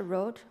Orchard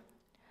Road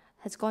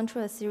has gone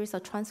through a series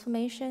of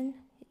transformation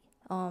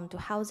to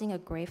housing a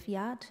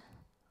graveyard,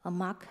 a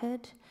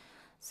market,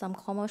 some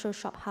commercial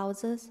shop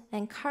houses,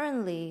 and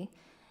currently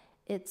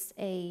it's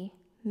a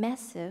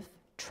massive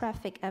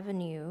traffic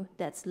avenue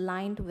that's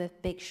lined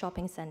with big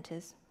shopping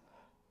centers.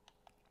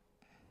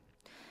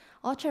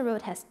 Orchard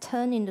Road has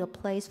turned into a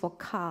place for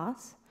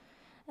cars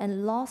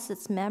and lost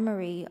its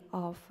memory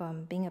of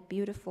being a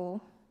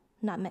beautiful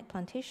nutmeg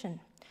plantation.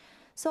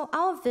 So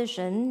our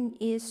vision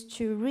is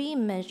to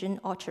reimagine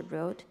Orchard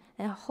Road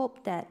and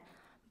hope that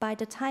by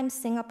the time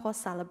Singapore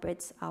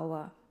celebrates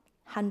our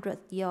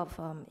 100th year of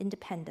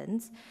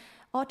independence,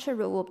 Orchard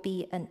Road will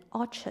be an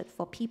orchard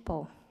for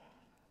people,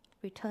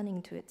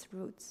 returning to its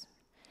roots.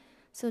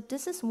 So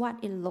this is what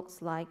it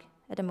looks like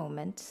at the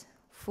moment,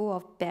 full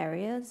of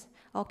barriers,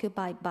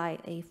 occupied by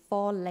a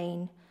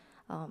 4-lane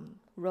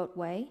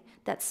roadway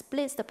that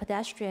splits the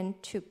pedestrian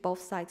to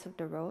both sides of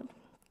the road.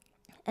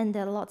 And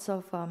there are lots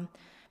of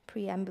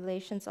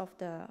preambulations of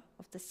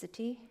the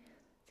city.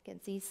 You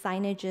can see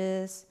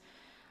signages,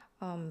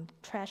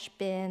 trash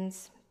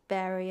bins,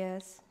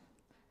 barriers.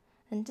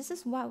 And this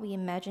is what we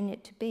imagine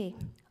it to be,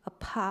 a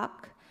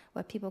park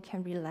where people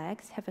can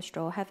relax, have a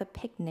stroll, have a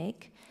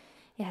picnic.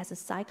 It has a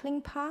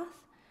cycling path,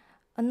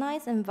 a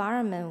nice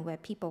environment where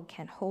people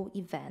can hold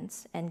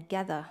events and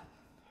gather.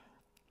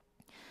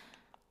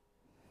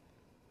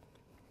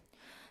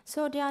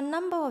 So there are a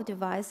number of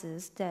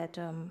devices that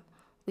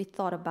we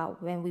thought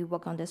about when we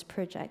work on this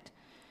project.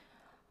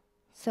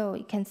 So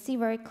you can see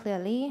very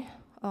clearly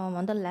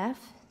on the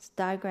left, it's a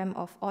diagram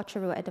of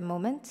Orchard Road at the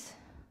moment.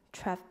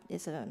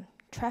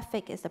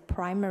 Traffic is the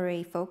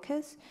primary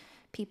focus,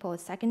 people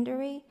is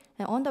secondary,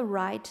 and on the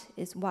right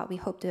is what we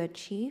hope to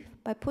achieve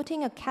by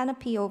putting a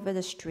canopy over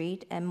the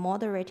street and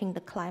moderating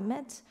the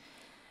climate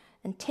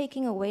and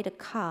taking away the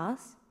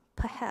cars,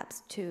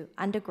 perhaps to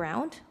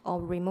underground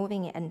or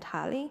removing it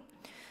entirely.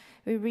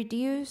 We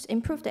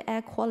improve the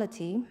air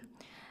quality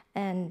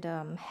and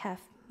have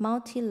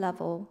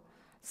multi-level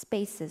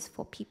spaces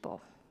for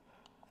people.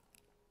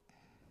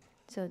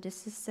 So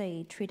this is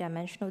a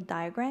 3-dimensional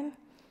diagram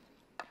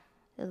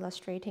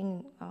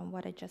illustrating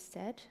what I just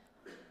said.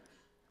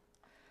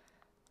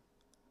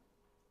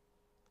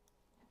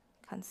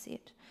 Can't see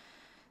it.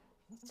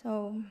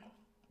 So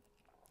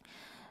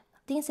I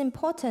think it's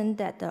important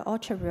that the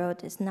Orchard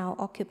Road is now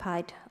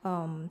occupied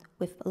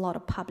with a lot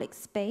of public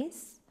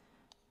space.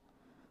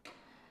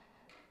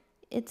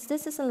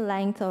 This is a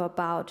length of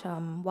about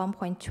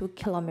 1.2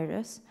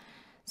 kilometers.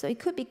 So it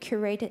could be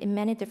curated in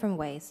many different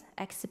ways: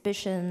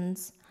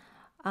 exhibitions,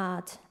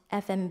 art,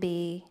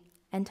 F&B,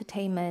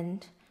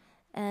 entertainment,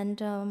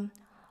 and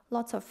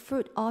lots of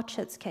fruit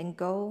orchards can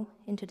go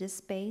into this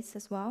space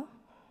as well.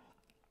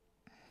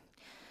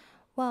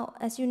 Well,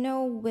 as you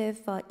know,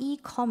 with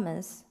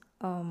e-commerce,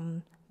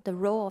 the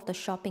role of the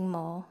shopping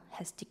mall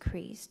has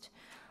decreased.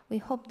 We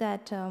hope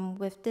that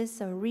with this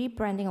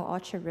rebranding of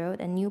Orchard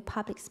Road, a new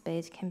public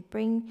space can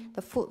bring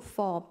the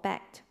footfall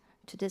back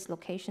to this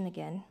location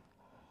again.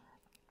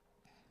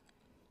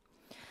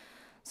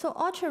 So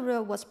Orchard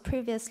Road was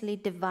previously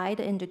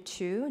divided into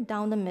two,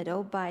 down the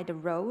middle by the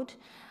road.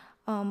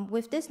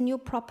 With this new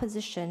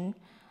proposition,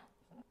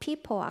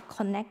 people are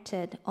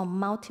connected on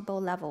multiple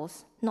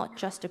levels, not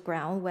just the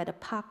ground where the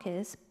park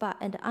is, but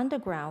in the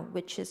underground,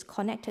 which is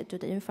connected to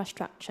the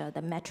infrastructure,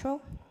 the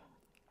metro.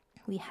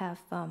 We have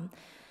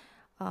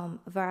a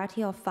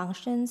variety of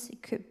functions.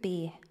 It could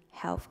be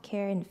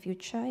healthcare in the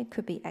future. It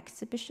could be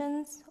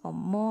exhibitions or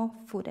more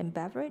food and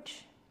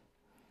beverage.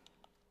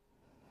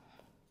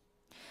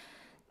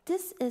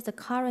 This is the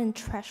current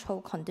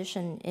threshold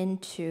condition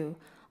into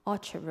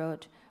Orchard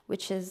Road,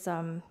 which is,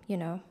 you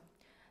know,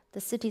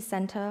 the city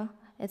center.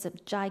 It's a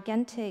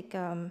gigantic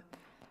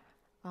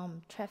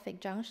traffic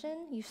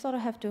junction. You sort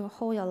of have to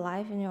hold your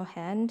life in your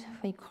hand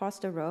when you cross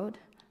the road.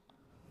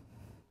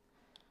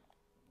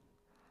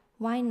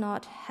 Why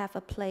not have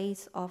a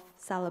place of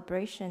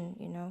celebration,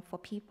 you know, for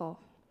people?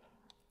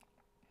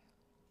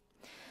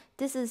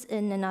 This is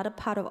in another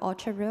part of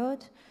Orchard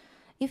Road.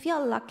 If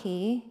you're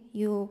lucky,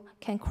 you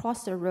can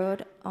cross the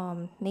road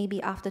maybe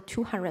after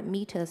 200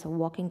 meters of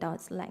walking down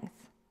its length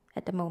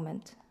at the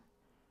moment.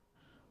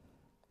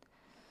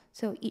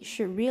 So it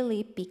should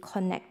really be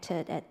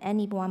connected at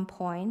any one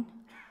point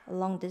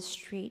along this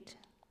street.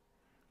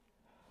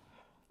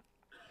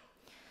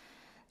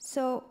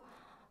 So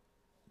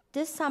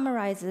this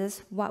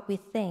summarizes what we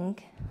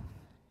think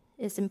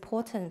is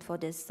important for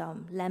this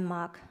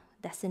landmark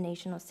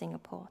destination of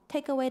Singapore.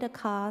 Take away the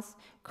cars,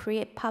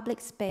 create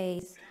public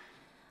space,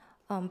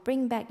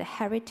 bring back the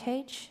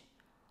heritage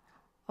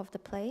of the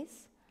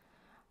place,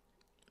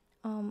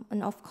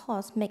 and of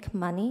course, make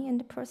money in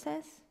the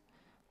process.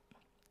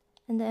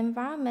 And the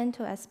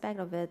environmental aspect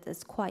of it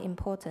is quite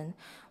important.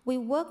 We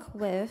work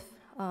with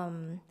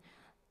an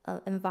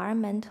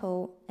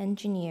environmental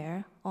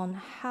engineer on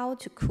how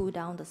to cool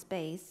down the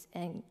space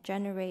and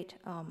generate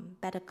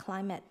better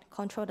climate,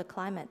 control the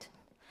climate.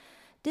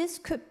 This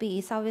could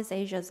be Southeast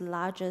Asia's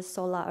largest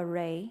solar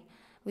array.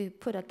 We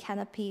put a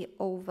canopy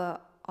over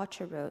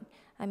Orchard Road.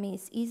 I mean,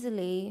 it's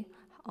easily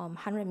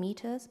 100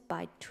 meters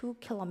by 2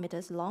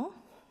 kilometers long.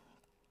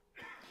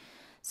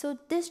 So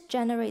this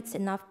generates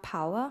enough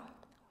power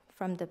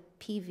from the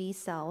PV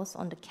cells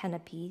on the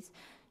canopies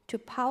to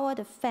power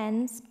the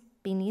fans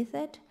beneath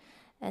it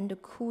and to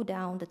cool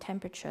down the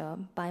temperature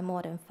by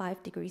more than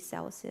 5 degrees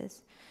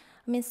Celsius.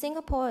 I mean,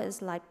 Singapore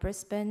is like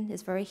Brisbane,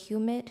 it's very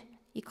humid.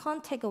 You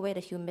can't take away the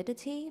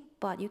humidity,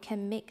 but you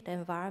can make the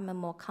environment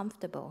more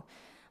comfortable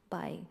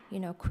by, you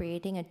know,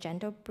 creating a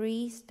gentle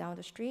breeze down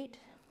the street.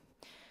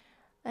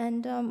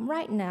 And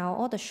right now,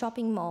 all the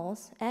shopping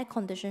malls,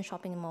 air-conditioned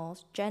shopping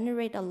malls,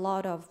 generate a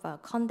lot of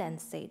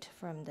condensate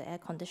from the air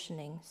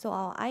conditioning. So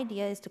our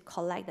idea is to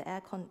collect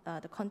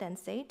the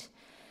condensate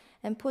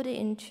and put it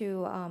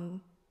into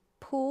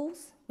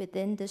pools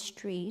within the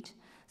street,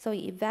 so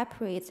it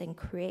evaporates and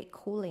creates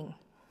cooling.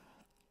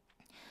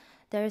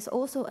 There is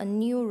also a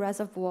new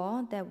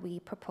reservoir that we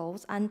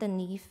propose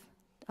underneath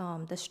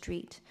the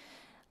street.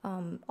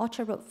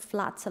 Orchard Road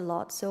floods a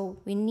lot, so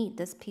we need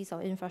this piece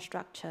of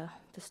infrastructure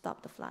to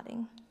stop the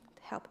flooding,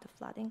 to help the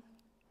flooding.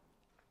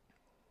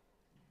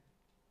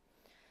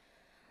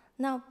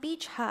 Now,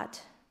 Beach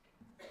Hut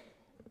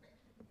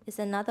is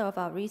another of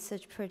our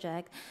research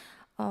project.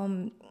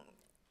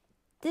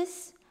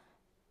 This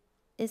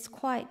is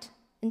quite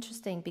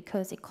interesting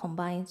because it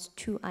combines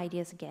two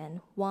ideas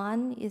again.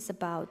 One is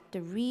about the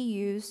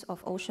reuse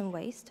of ocean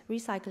waste,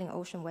 recycling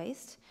ocean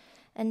waste,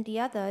 and the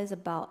other is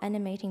about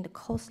animating the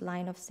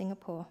coastline of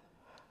Singapore.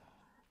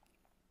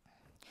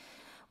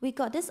 We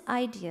got this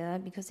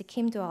idea because it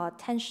came to our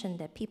attention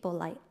that people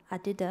like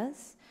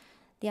Adidas,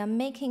 they are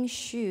making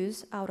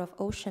shoes out of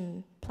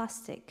ocean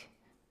plastic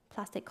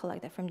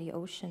collected from the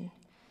ocean.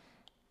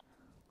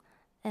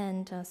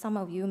 And some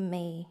of you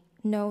may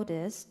know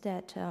this,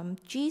 that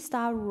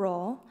G-Star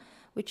Raw,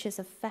 which is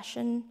a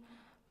fashion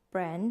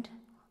brand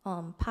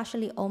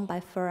partially owned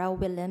by Pharrell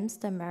Williams,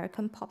 the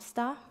American pop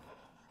star,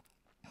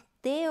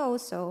 they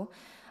also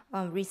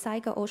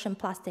recycle ocean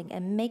plastic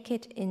and make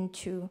it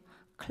into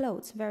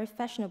clothes, very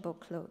fashionable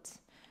clothes.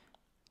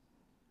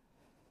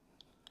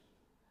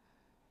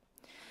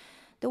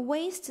 The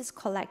waste is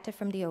collected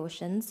from the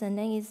oceans and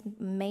then is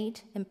made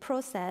and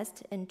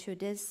processed into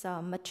this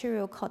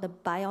material called the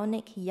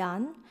bionic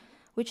yarn,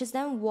 which is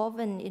then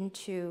woven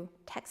into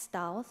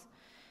textiles.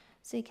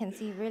 So you can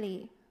see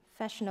really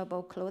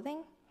fashionable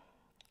clothing.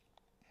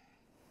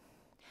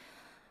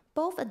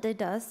 Both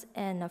Adidas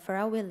and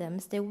Pharrell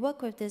Williams, they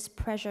work with this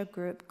pressure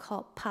group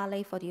called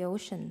Parley for the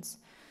Oceans.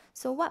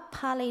 So what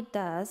Parley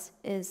does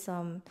is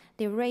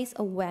they raise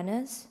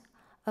awareness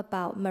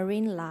about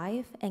marine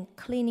life and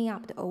cleaning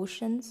up the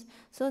oceans.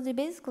 So they're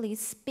basically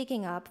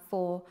speaking up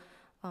for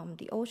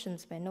the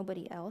oceans where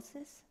nobody else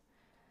is.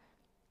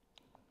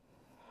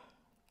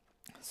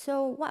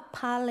 So what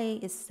Parley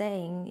is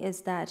saying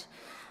is that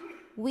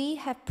we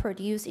have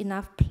produced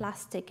enough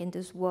plastic in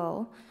this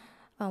world.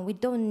 We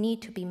don't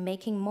need to be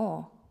making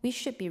more. We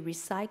should be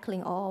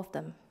recycling all of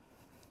them.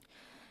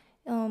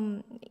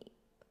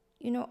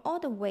 You know, all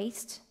the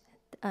waste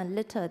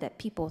litter that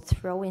people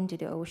throw into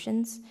the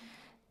oceans,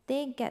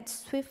 they get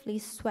swiftly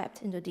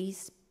swept into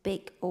these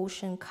big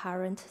ocean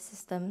current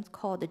systems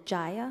called the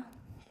gyre.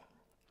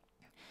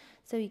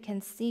 So you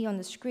can see on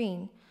the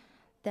screen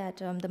that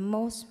the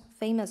most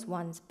famous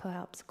one is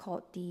perhaps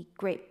called the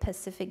Great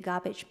Pacific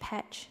Garbage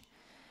Patch.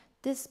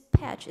 This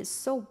patch is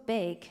so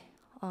big,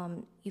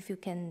 if you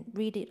can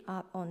read it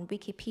up on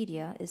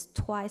Wikipedia, it's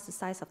twice the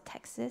size of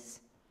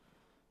Texas.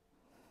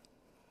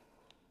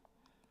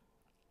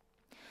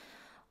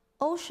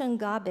 Ocean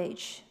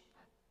garbage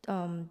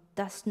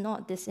does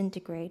not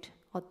disintegrate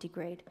or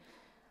degrade.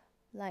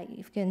 Like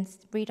you can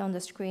read on the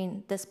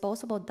screen,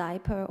 disposable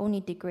diaper only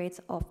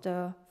degrades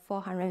after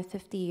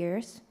 450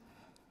 years.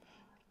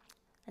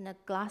 And a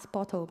glass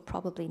bottle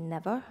probably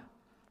never.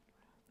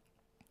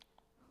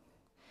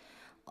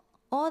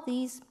 All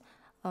these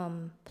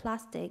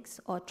plastics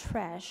or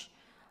trash,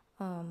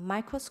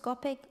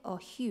 microscopic or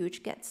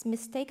huge, gets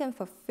mistaken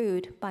for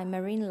food by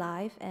marine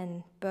life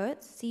and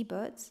birds,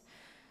 seabirds.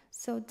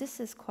 So this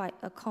is quite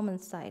a common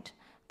sight.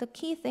 The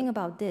key thing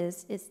about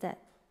this is that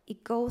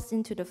it goes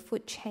into the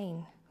food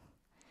chain,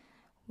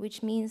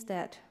 which means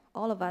that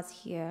all of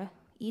us here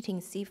eating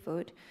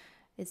seafood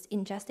is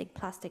ingesting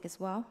plastic as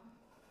well.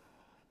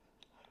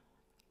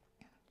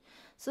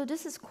 So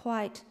this is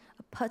quite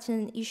a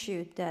pertinent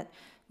issue that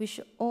we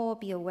should all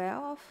be aware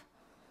of.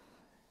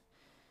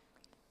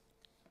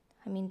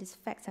 I mean, these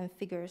facts and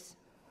figures.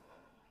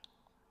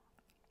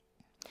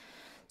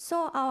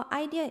 So our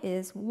idea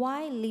is,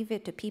 why leave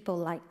it to people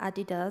like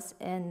Adidas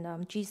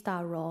and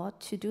G-Star Raw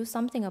to do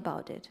something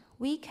about it?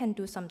 We can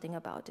do something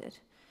about it.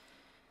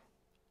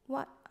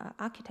 What are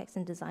architects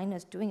and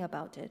designers doing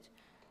about it?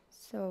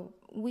 So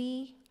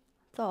we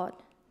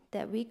thought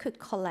that we could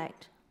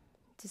collect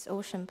this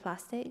ocean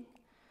plastic,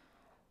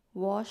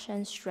 wash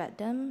and shred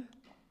them,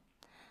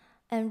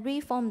 and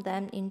reform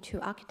them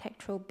into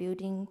architectural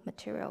building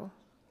material.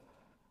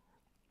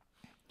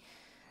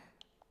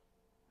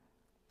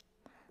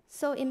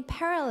 So in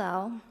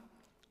parallel,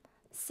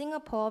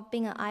 Singapore,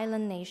 being an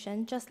island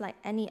nation, just like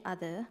any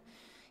other,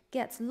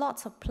 gets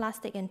lots of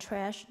plastic and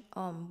trash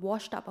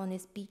washed up on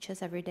its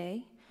beaches every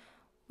day.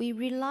 We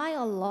rely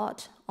a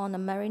lot on the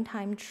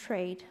maritime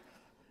trade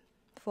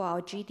for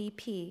our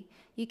GDP.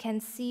 You can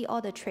see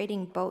all the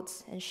trading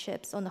boats and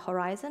ships on the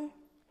horizon.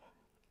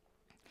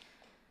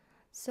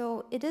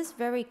 So it is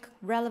very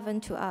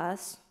relevant to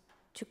us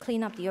to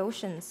clean up the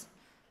oceans.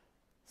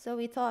 So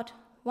we thought,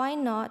 why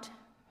not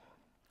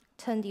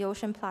turn the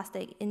ocean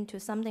plastic into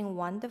something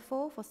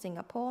wonderful for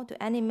Singapore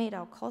to animate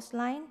our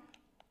coastline?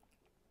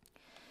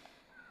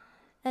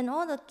 And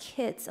all the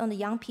kids, the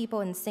young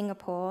people in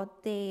Singapore,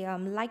 they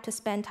like to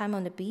spend time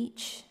on the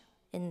beach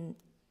in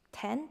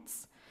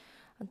tents,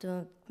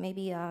 to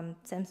maybe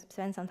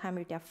spend some time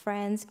with their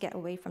friends, get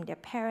away from their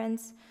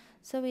parents.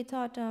 So we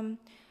thought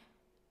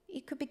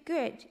it could be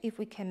good if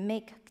we can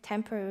make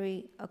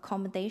temporary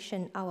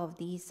accommodation out of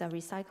these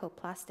recycled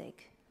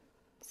plastic.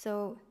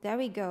 So there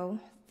we go,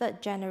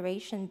 third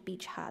generation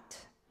beach hut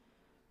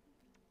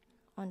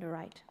on the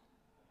right.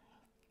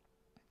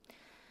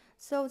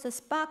 So the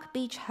SPARK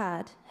beach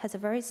hut has a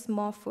very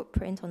small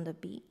footprint on the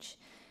beach.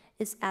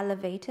 It's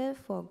elevated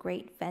for a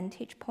great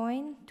vantage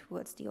point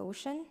towards the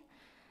ocean.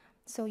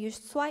 So you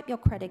swipe your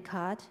credit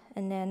card,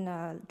 and then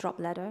a drop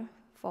ladder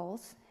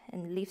falls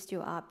and lifts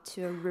you up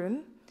to a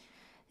room.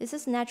 This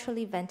is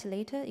naturally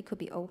ventilated. It could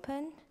be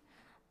open.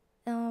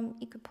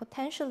 It could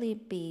potentially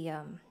be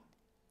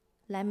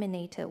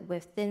laminated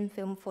with thin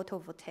film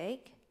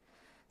photovoltaic.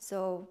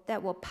 So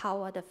that will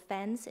power the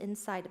fans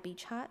inside the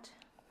beach hut.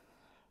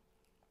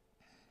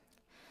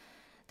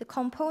 The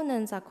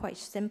components are quite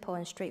simple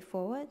and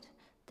straightforward.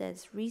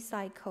 There's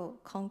recycled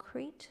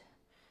concrete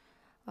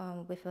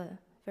with a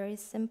very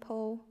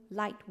simple,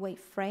 lightweight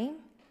frame.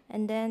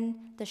 And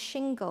then the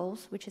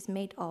shingles, which is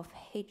made of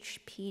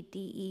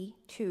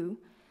HPDE2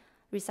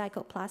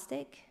 recycled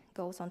plastic,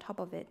 goes on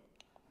top of it.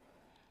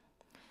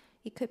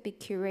 It could be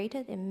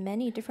curated in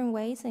many different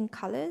ways and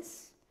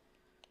colors.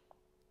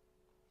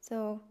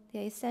 So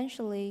they're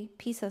essentially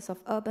pieces of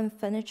urban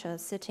furniture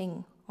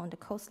sitting on the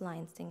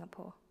coastline in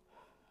Singapore.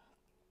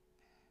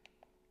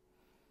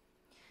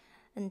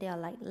 And they are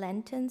like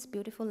lanterns,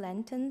 beautiful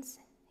lanterns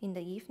in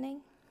the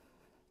evening.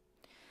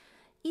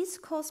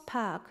 East Coast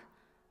Park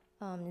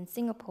in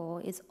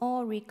Singapore is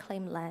all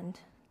reclaimed land.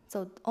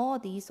 So all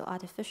these are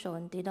artificial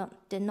and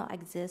did not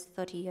exist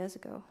 30 years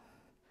ago.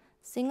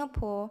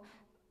 Singapore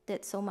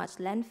did so much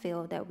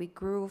landfill that we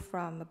grew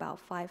from about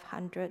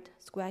 500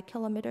 square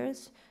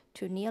kilometers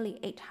to nearly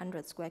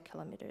 800 square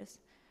kilometers.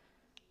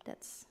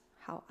 That's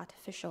how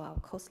artificial our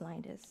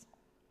coastline is.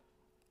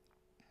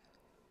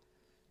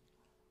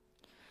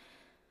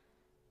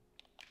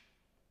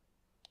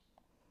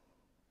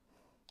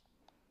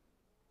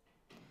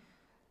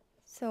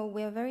 So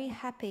we're very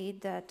happy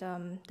that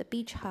the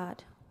Beach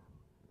Hut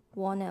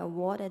won an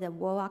award at the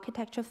World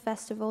Architecture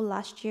Festival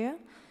last year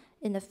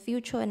in the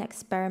Future and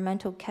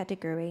Experimental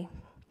category.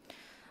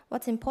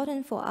 What's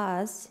important for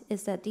us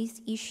is that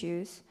these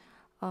issues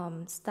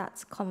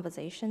starts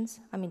conversations.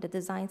 The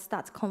design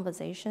starts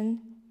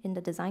conversation in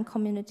the design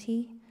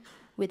community,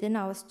 within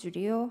our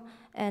studio,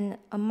 and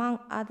among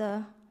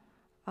other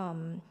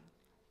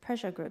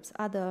pressure groups,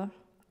 other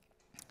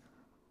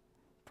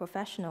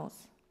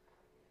professionals.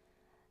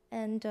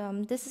 And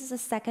this is the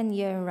second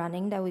year in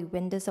running that we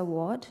win this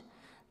award.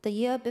 The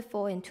year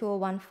before, in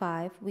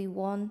 2015, we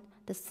won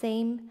the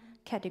same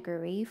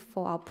category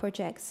for our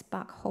project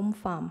SPARK Home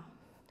Farm,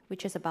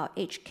 which is about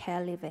aged care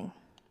living.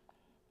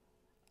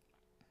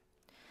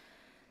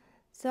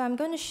 So I'm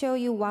going to show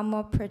you one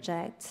more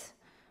project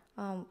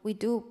We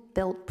do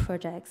build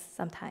projects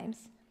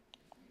sometimes.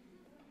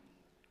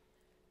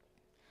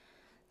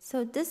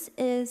 So this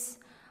is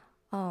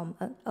an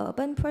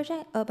urban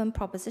project, urban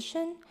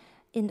proposition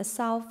in the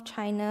South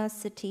China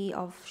city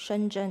of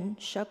Shenzhen,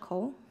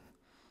 Shekou.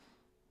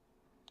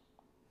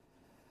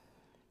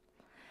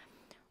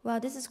 Well,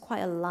 this is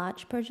quite a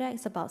large project.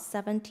 It's about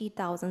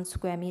 70,000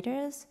 square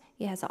meters.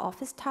 It has an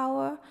office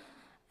tower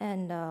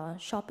and a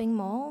shopping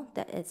mall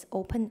that is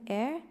open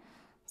air.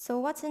 So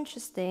what's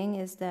interesting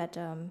is that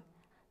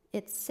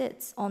it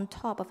sits on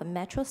top of a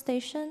metro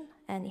station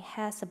and it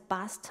has a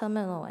bus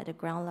terminal at the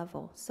ground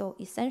level. So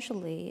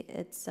essentially,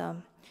 it's a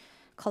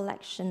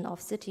collection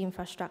of city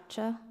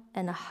infrastructure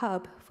and a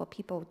hub for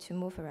people to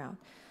move around.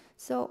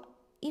 So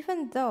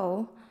even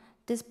though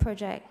this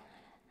project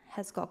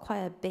has got quite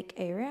a big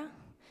area,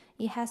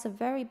 it has a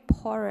very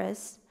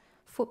porous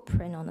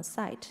footprint on the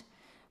site,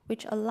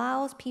 which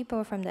allows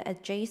people from the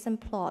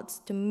adjacent plots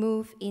to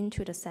move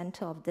into the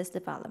center of this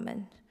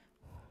development.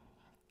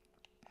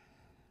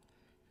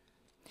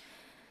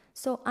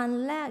 So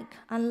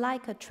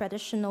unlike a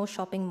traditional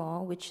shopping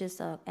mall, which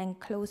is an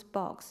enclosed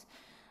box,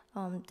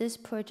 this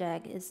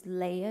project is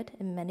layered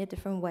in many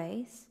different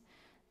ways.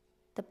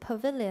 The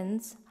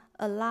pavilions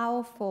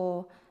allow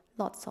for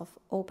lots of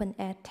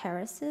open-air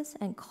terraces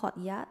and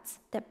courtyards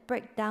that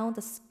break down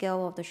the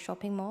scale of the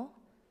shopping mall.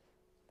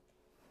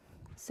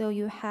 So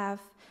you have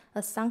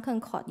a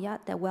sunken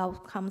courtyard that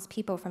welcomes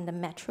people from the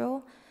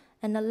metro,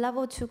 and a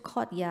level 2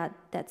 courtyard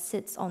that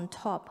sits on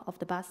top of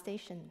the bus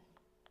station.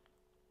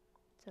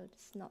 So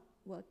it's not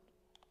work.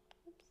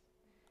 Oops.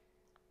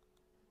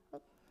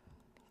 Oh,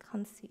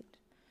 can't see it.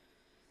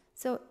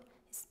 So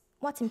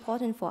what's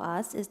important for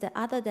us is that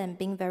other than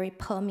being very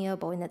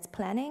permeable in its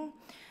planning,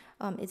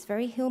 it's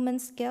very human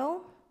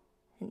scale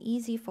and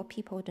easy for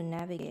people to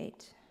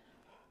navigate.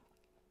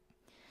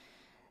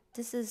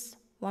 This is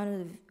one of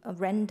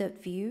the rendered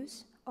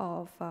views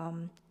of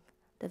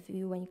the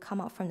view when you come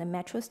out from the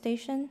metro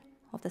station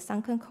of the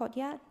sunken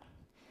courtyard.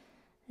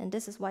 And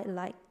this is what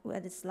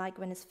it's like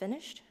when it's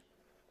finished.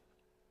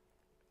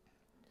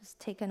 It was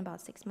taken about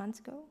 6 months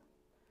ago.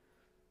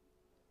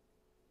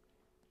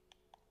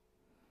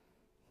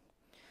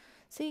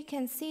 So you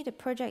can see the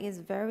project is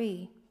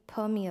very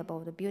permeable.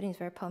 The building is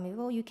very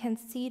permeable. You can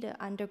see the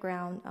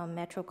underground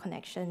metro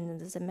connection in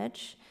this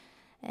image.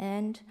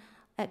 And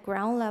at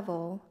ground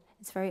level,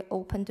 it's very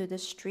open to the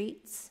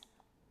streets.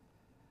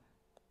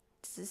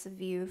 This is a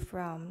view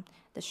from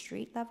the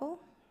street level.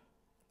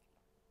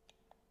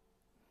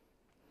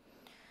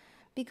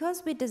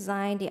 Because we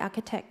design the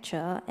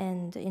architecture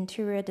and the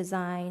interior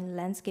design,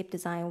 landscape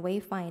design,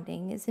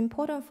 wayfinding, it's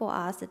important for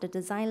us that the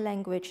design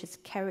language is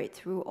carried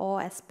through all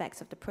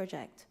aspects of the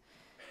project.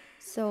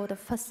 So the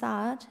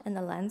facade and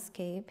the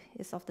landscape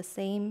is of the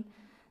same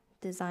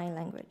design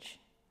language.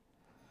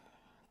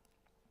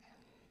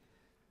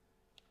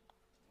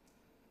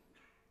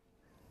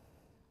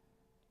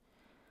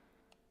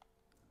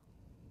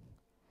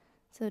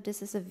 So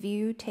this is a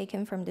view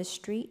taken from the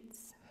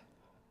streets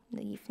in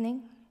the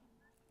evening.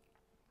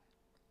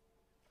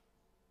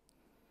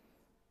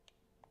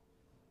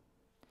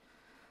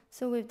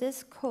 So with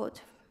this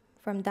quote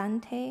from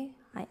Dante,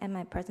 I end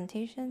my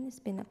presentation. It's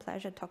been a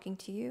pleasure talking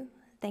to you.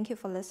 Thank you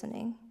for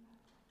listening.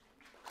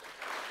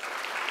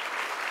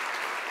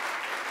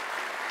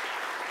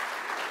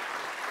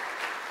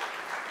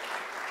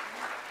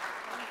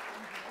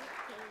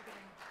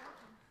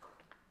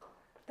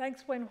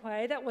 Thanks,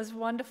 Wenhui. That was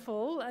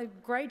wonderful.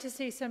 Great to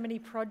see so many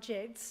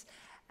projects.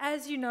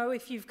 As you know,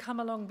 if you've come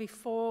along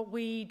before,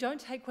 we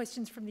don't take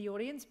questions from the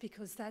audience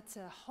because that's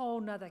a whole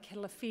nother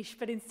kettle of fish,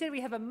 but instead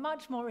we have a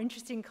much more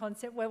interesting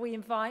concept where we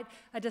invite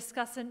a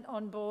discussant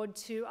on board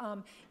to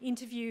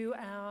interview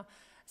our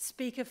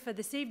speaker for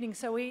this evening.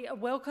 So we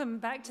welcome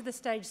back to the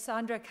stage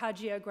Sandra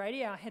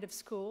Kaji-O'Grady, our head of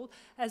school,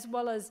 as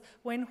well as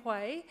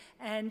Wenhui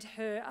and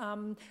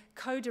her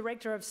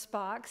co-director of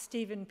SPARK,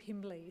 Stephen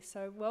Pimbley.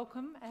 So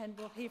welcome, and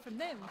we'll hear from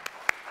them.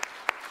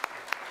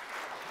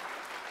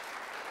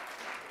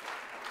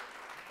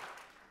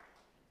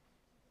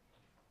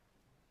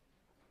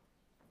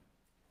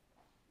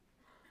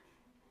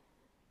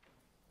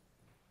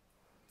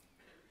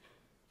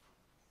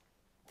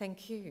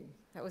 Thank you.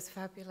 That was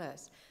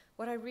fabulous.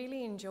 What I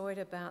really enjoyed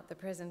about the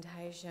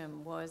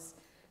presentation was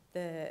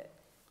the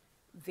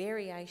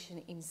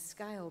variation in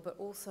scale, but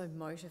also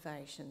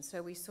motivation.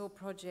 So we saw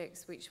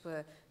projects which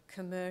were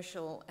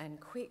commercial and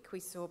quick. We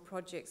saw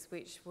projects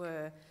which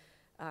were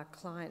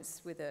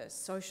clients with a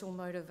social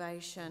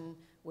motivation,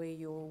 where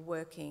you're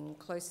working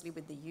closely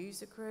with the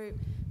user group.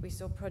 We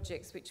saw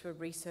projects which were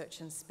research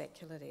and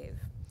speculative.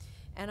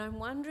 And I'm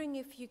wondering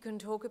if you can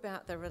talk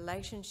about the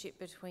relationship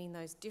between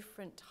those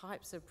different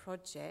types of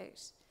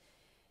projects,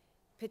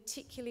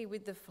 particularly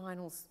with the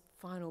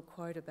final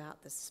quote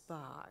about the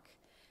spark.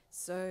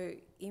 So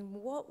in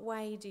what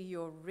way do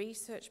your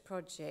research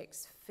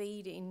projects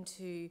feed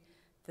into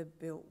the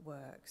built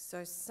work?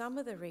 So some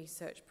of the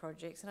research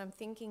projects, and I'm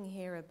thinking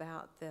here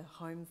about the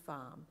home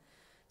farm.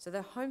 So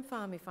the home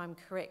farm, if I'm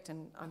correct,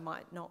 and I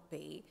might not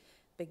be,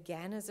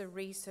 began as a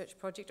research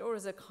project or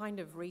as a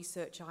kind of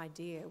research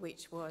idea,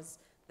 which was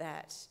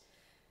that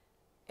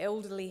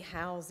elderly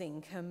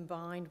housing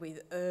combined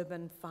with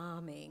urban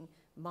farming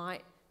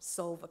might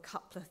solve a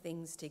couple of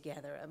things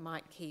together. It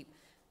might keep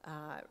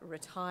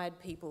retired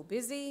people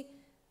busy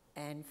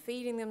and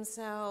feeding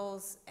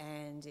themselves,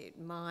 and it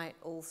might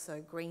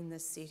also green the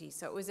city.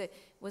 So it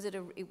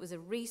was a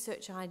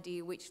research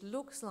idea which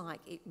looks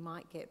like it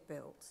might get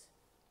built.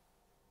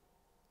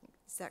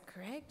 Is that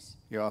correct?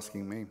 You're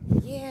asking me?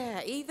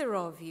 Yeah, either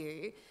of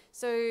you.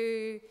 So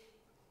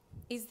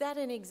is that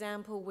an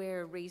example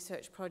where a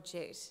research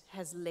project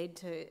has led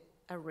to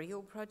a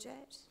real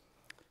project?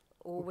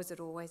 Or was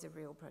it always a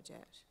real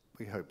project?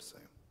 We hope so.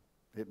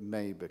 It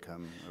may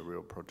become a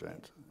real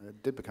project.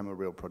 It did become a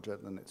real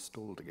project, then it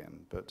stalled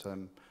again. But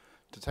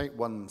to take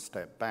one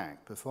step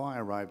back, before I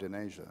arrived in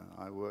Asia,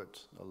 I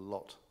worked a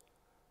lot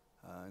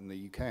in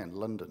the UK and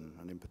London,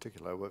 and in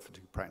particular, I worked for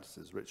two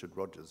practices, Richard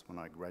Rogers when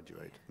I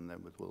graduated, and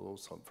then with Will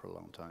Alsop for a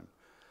long time.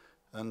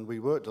 And we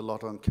worked a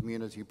lot on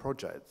community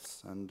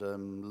projects and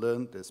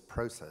learned this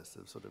process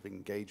of sort of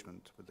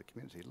engagement with the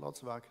community.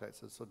 Lots of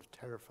architects are sort of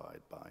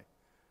terrified by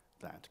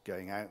that,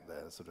 going out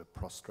there, sort of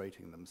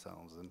prostrating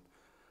themselves and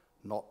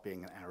not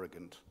being an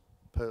arrogant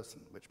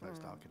person, which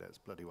most architects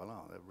bloody well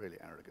are. They're really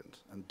arrogant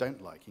and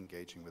don't like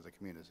engaging with the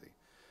community.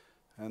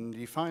 And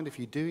you find if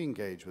you do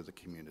engage with the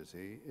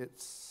community,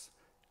 it's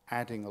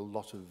adding a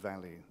lot of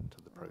value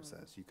to the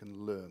process. You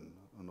can learn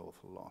an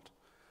awful lot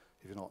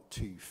if you're not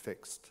too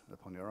fixed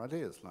upon your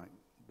ideas, like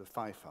the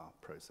Fai-Fah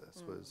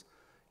process was,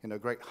 you know, a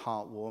great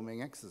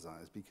heartwarming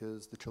exercise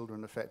because the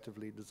children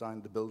effectively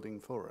designed the building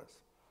for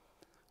us,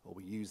 or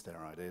we used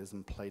their ideas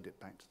and played it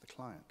back to the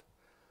client.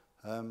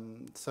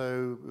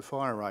 So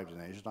before I arrived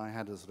in Asia, I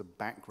had a sort of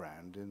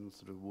background in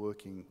sort of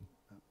working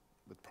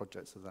with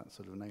projects of that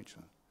sort of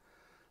nature.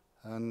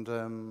 And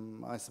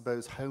I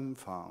suppose Home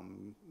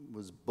Farm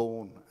was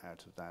born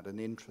out of that, an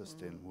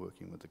interest in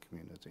working with the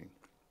community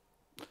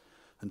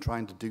and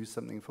trying to do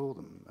something for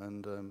them.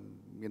 And,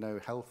 you know,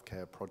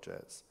 healthcare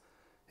projects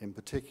in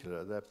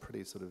particular, they're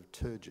pretty sort of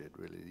turgid,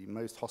 really.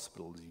 Most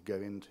hospitals you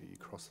go into, you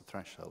cross the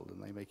threshold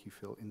and they make you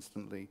feel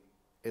instantly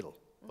ill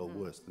or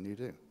worse than you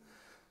do.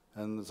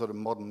 And the sort of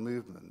modern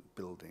movement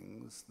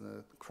buildings,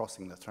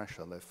 crossing the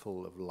threshold, they're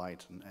full of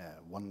light and air,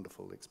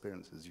 wonderful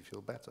experiences, you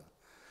feel better.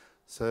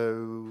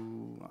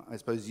 So I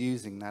suppose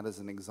using that as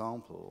an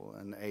example,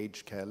 and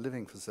aged care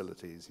living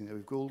facilities, you know,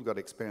 we've all got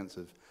experience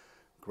of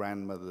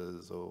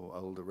grandmothers or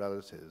older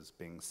relatives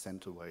being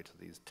sent away to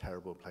these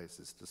terrible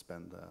places to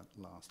spend their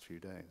last few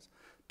days.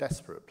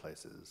 Desperate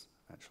places,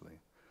 actually.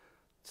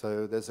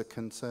 So there's a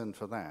concern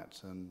for that,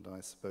 and I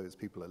suppose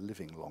people are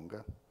living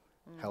longer.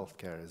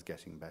 Healthcare is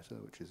getting better,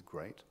 which is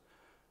great.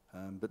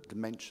 But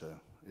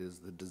dementia is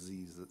the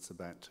disease that's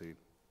about to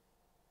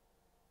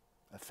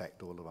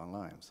affect all of our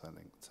lives, I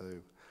think. So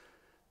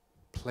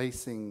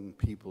placing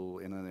people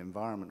in an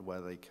environment where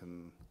they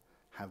can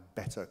have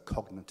better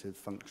cognitive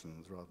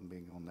functions rather than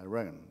being on their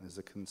own is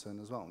a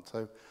concern as well.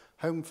 So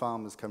Home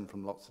Farm has come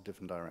from lots of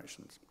different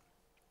directions.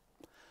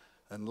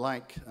 And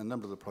like a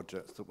number of the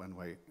projects that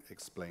Wenhui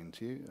explained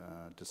to you,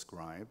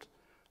 described,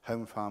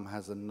 Home Farm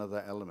has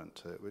another element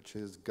to it, which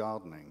is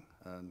gardening.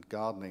 And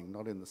gardening,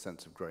 not in the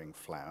sense of growing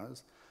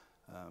flowers,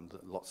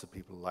 that lots of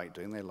people like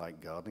doing. They like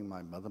gardening.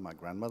 My mother, my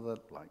grandmother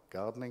liked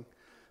gardening.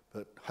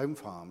 But Home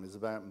Farm is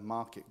about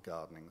market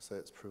gardening, so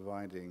it's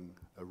providing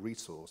a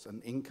resource,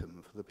 an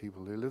income for the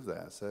people who live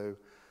there. So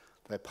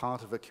they're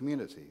part of a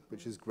community,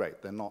 which is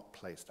great. They're not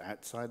placed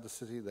outside the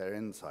city, they're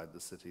inside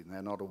the city. And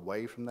they're not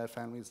away from their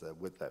families, they're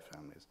with their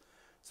families.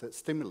 So it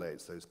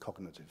stimulates those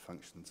cognitive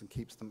functions and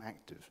keeps them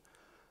active.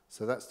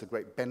 So that's the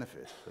great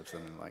benefit of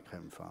something like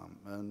Home Farm.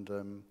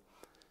 And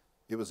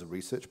it was a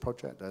research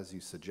project, as you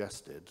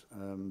suggested,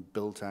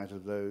 built out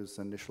of those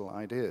initial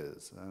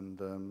ideas.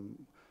 And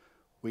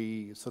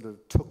we sort of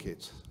took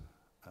it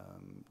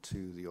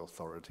to the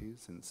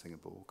authorities in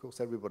Singapore. Of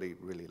course, everybody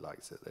really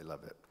likes it, they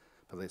love it.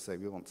 But they say,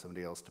 we want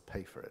somebody else to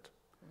pay for it.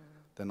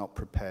 They're not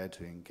prepared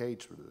to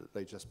engage with it.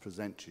 They just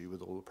present you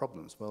with all the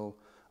problems. Well,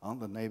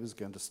 aren't the neighbours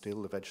going to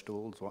steal the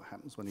vegetables? What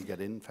happens when you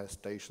get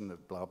infestation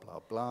of blah,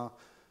 blah, blah?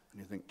 And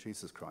you think,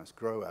 Jesus Christ,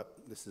 grow up.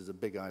 This is a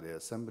big idea.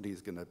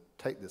 Somebody's going to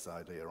take this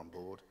idea on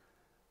board,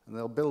 and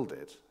they'll build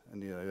it,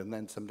 and you know, and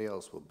then somebody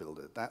else will build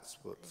it. That's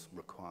what's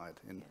required.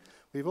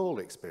 We've all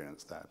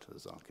experienced that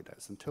as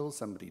architects. Until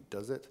somebody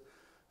does it,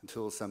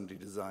 until somebody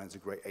designs a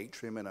great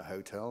atrium in a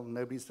hotel,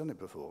 nobody's done it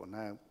before.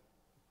 Now,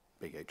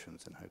 big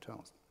atriums in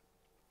hotels.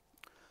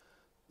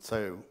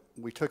 So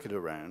we took it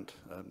around,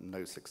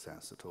 no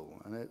success at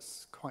all, and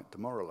it's quite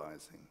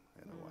demoralizing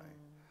in a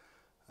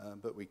way.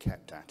 But we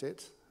kept at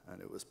it. And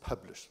it was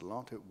published a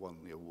lot. It won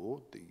the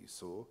award that you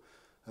saw.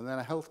 And then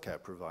a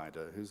healthcare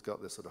provider who's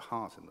got this sort of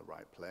heart in the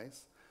right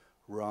place,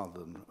 rather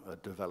than a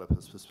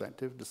developer's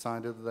perspective,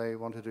 decided they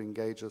wanted to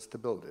engage us to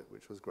build it,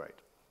 which was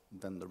great.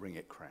 And then the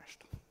ring-it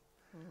crashed.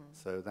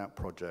 So that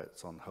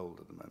project's on hold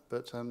at the moment.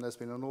 But there's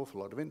been an awful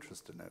lot of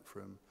interest in it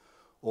from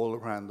all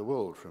around the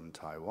world, from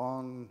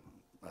Taiwan,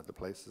 other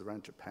places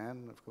around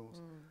Japan, of course.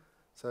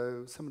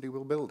 So somebody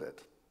will build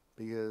it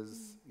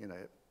because, you know,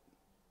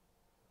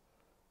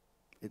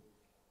 it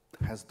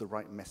has the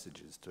right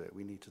messages to it.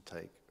 We need to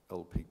take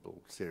old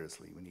people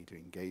seriously. We need to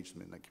engage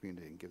them in the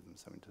community and give them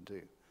something to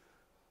do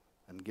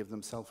and give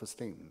them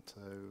self-esteem.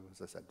 So,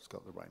 as I said, it's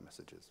got the right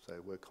messages.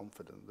 So we're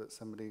confident that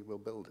somebody will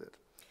build it.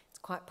 It's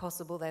quite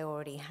possible they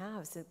already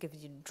have. So if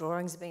your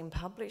drawings have been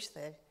published,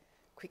 they're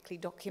quickly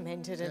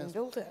documented and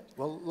built it.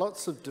 Well,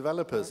 lots of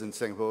developers in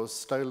Singapore have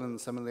stolen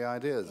some of the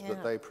ideas,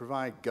 but they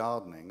provide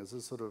gardening as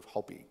a sort of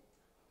hobby.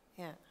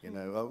 Yeah. You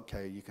know,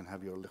 okay, you can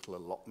have your little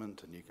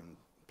allotment and you can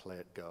play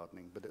at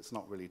gardening, but it's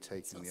not really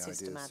taking the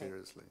ideas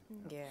seriously.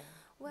 Yeah.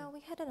 Well,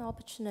 we had an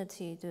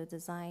opportunity to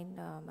design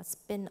a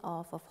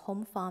spin-off of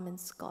Home Farm in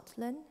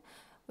Scotland,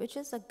 which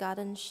is a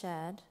garden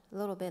shed, a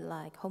little bit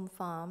like Home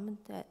Farm,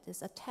 that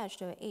is attached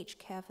to an aged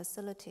care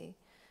facility.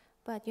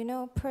 But you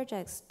know,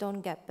 projects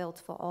don't get built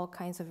for all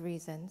kinds of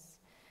reasons.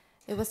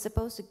 It was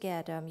supposed to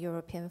get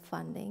European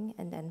funding,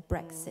 and then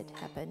Brexit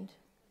happened.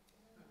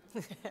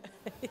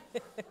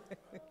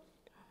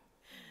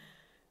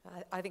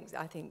 I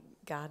think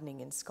gardening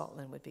in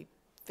Scotland would be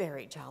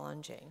very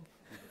challenging.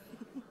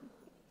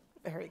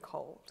 Very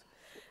cold.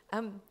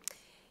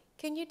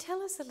 Can you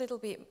tell us a little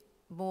bit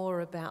more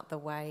about the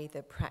way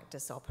the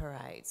practice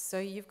operates? So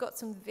you've got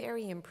some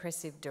very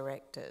impressive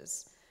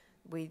directors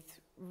with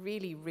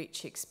really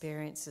rich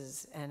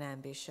experiences and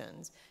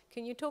ambitions.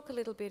 Can you talk a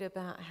little bit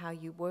about how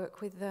you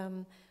work with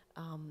them,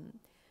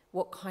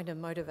 what kind of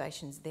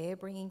motivations they're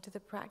bringing to the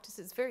practice?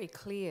 It's very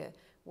clear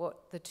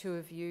what the two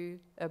of you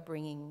are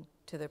bringing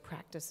to the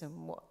practice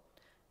and what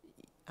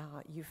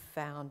you've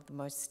found the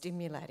most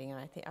stimulating. And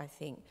I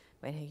think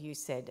when you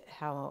said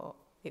how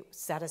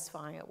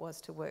satisfying it was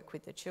to work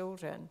with the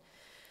children.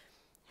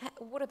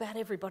 What about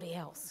everybody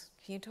else?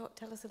 Can you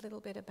tell us a little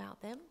bit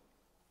about them?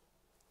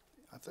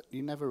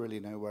 You never really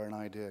know where an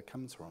idea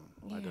comes from,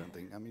 I don't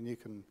think. I mean, you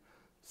can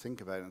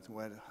think about it and think,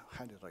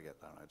 how did I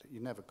get that idea? You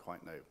never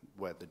quite know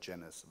where the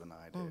genesis of an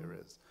idea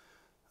is.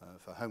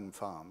 For Home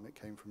Farm, it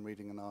came from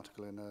reading an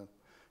article in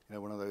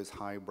one of those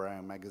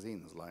highbrow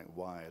magazines like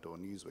Wired or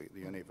Newsweek that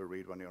you only ever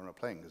read when you're on a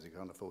plane because you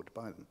can't afford to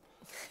buy them.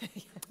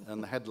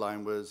 And the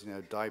headline was,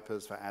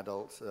 diapers for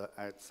adults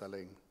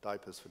outselling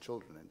diapers for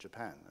children in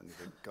Japan. And you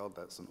think, God,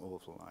 that's an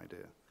awful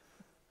idea.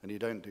 And you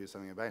don't do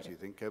something about it. You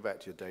think, go back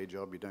to your day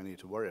job, you don't need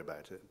to worry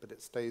about it, but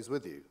it stays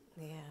with you.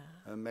 Yeah.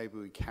 And maybe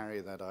we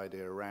carry that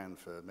idea around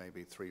for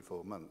maybe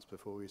 3-4 months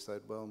before we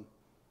said, well,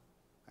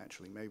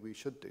 actually, maybe we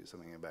should do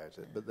something about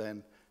it. But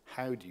then,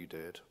 how do you do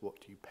it? What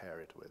do you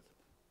pair it with?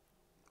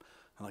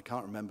 And I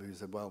can't remember who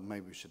said, well,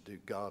 maybe we should do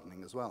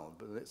gardening as well.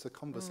 But it's a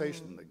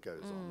conversation that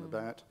goes on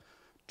about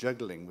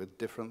juggling with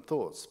different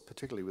thoughts,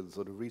 particularly with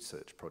sort of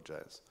research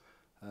projects.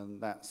 And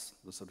that's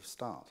the sort of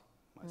start,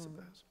 I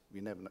suppose.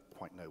 You never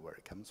quite know where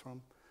it comes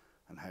from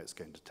and how it's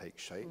going to take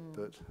shape,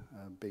 but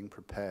being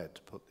prepared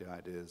to put the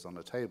ideas on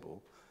a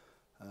table,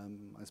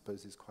 I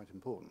suppose, is quite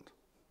important.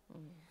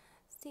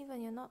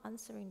 Stephen, you're not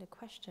answering the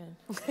question.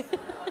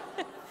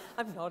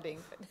 I'm nodding.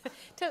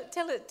 But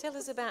tell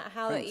us about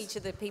how each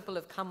of the people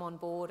have come on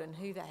board and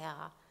who they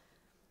are.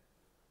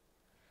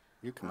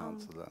 You can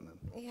answer that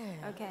then.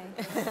 Yeah. Okay.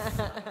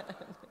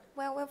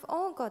 Well, we've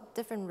all got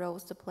different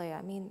roles to play.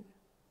 I mean,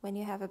 when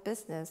you have a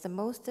business, the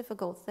most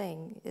difficult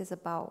thing is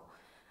about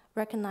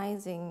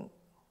recognizing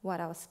what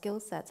our skill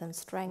sets and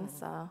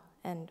strengths are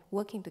and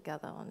working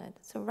together on it.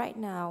 So right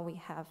now we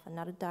have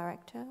another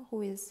director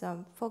who is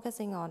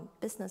focusing on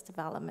business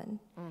development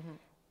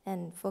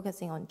and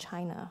focusing on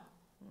China.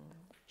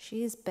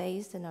 She is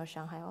based in our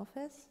Shanghai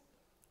office.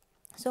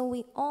 So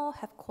we all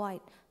have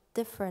quite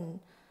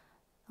different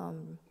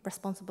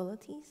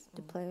responsibilities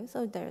to play.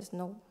 So there's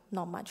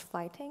not much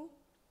fighting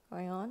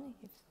going on,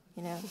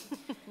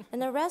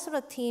 And the rest of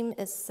the team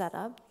is set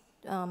up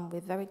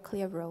with very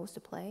clear roles to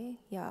play.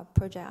 You're a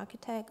project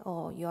architect,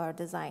 or you're a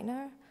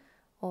designer,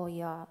 or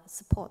your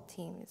support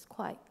team is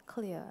quite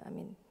clear. I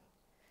mean,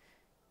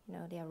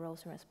 their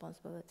roles and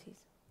responsibilities.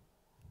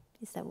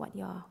 Is that what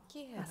you're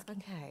asking?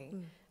 Okay.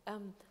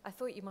 I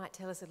thought you might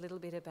tell us a little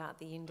bit about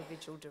the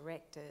individual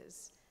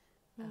directors,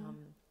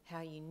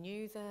 how you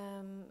knew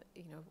them,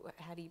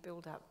 how do you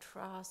build up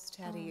trust,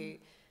 how do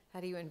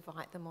you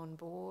invite them on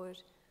board?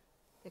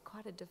 They're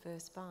quite a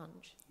diverse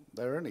bunch.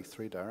 There are only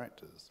 3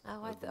 directors.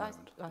 Oh, I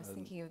was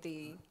thinking of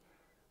the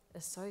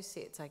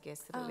associates, I guess,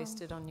 that are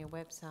listed on your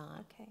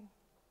website. Okay.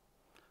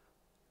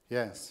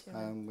 Yes,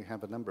 we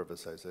have a number of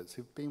associates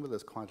who've been with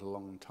us quite a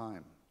long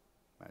time,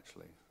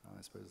 actually.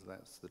 I suppose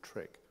that's the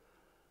trick,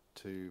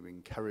 to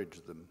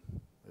encourage them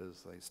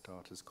as they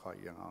start as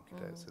quite young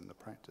architects in the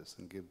practice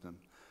and give them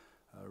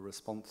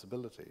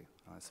responsibility,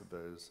 I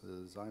suppose,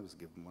 as I was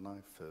given when I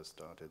first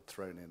started,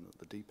 thrown in at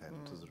the deep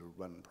end to sort of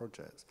run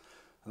projects.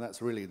 And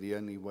that's really the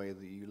only way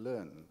that you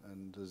learn.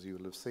 And as you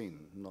will have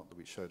seen, not that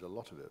we showed a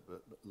lot of it,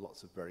 but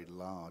lots of very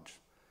large,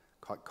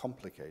 quite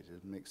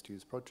complicated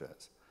mixed-use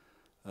projects.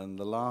 And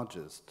the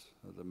largest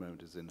at the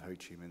moment is in Ho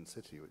Chi Minh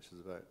City, which is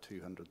about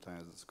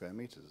 200,000 square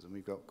meters. And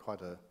we've got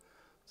quite a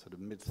sort of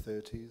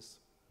mid-30s,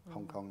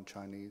 Hong Kong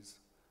Chinese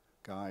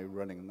guy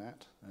running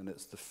that, and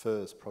it's the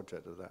first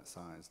project of that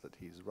size that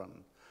he's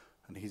run.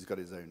 And he's got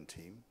his own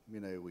team. You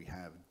know, we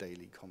have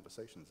daily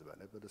conversations about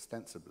it, but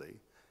ostensibly,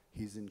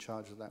 he's in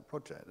charge of that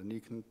project. And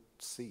you can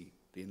see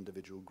the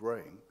individual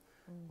growing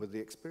with the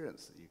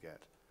experience that you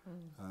get.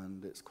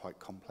 And it's quite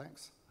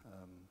complex.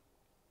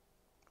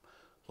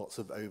 Lots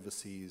of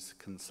overseas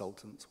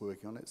consultants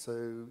working on it.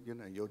 So, you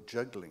know, you're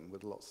juggling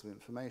with lots of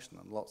information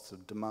and lots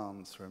of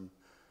demands from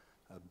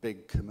a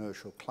big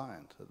commercial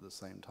client at the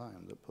same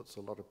time that puts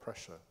a lot of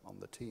pressure on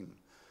the team.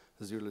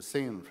 As you'll have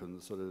seen from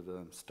the sort of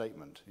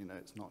statement, you know,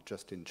 it's not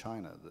just in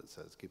China that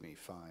says, give me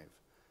 5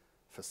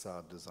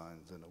 facade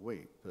designs in a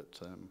week,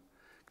 but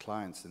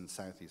clients in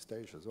Southeast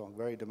Asia as well,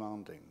 very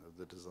demanding of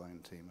the design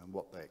team and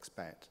what they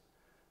expect.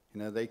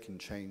 You know, they can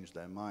change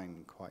their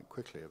mind quite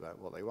quickly about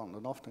what they want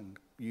and often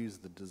use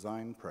the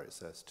design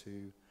process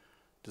to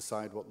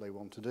decide what they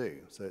want to do.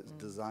 So it's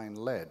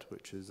design-led,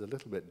 which is a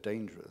little bit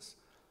dangerous.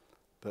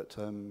 But,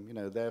 you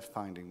know, they're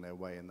finding their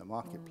way in the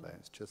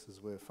marketplace just as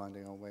we're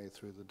finding our way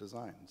through the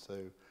design. So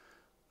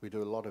we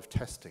do a lot of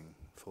testing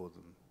for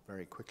them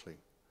very quickly.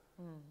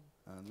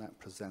 And that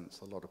presents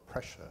a lot of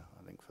pressure,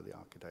 I think, for the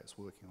architects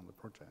working on the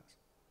projects.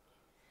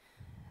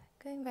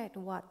 Going back to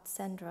what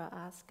Sandra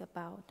asked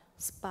about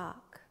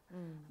SPARK,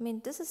 I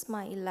mean, this is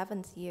my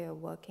 11th year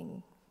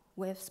working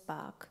with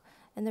SPARK.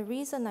 And the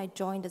reason I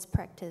joined this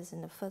practice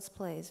in the first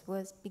place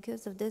was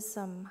because of this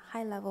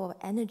high level of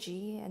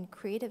energy and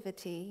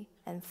creativity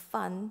and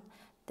fun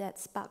that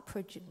SPARK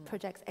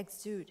projects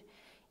exude,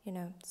 you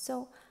know.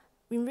 So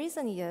in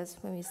recent years,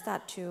 when we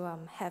start to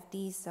have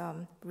these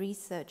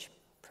research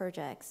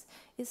projects,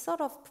 it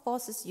sort of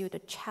forces you to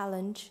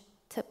challenge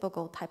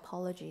typical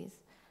typologies.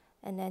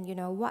 And then, you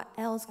know, what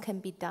else can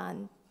be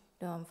done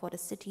for the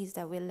cities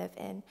that we live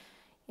in?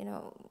 You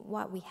know,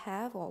 what we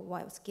have or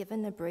what was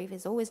given a brief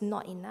is always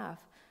not enough.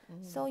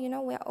 So, you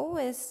know, we're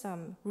always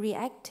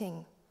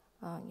reacting,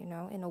 you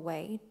know, in a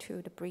way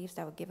to the briefs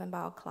that were given by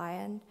our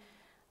client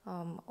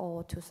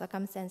or to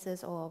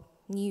circumstances or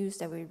news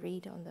that we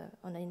read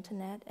on the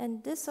internet.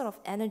 And this sort of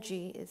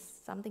energy is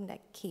something that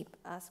keeps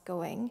us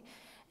going.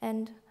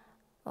 And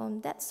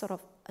that sort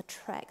of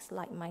attracts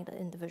like-minded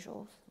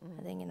individuals,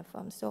 I think, in the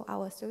firm. So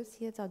our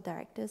associates, our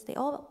directors, they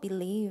all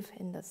believe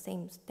in the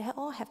same, they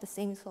all have the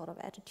same sort of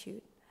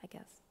attitude, I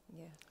guess.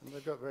 Yeah. And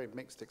they've got very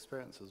mixed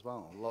experience as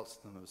well. Lots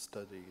of them have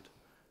studied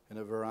in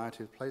a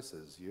variety of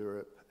places,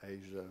 Europe,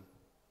 Asia,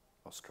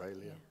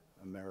 Australia,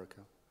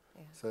 America.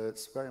 Yeah. So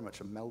it's very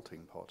much a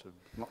melting pot of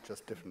not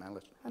just different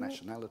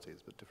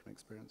nationalities, but different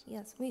experiences.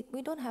 Yes,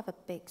 we don't have a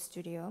big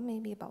studio,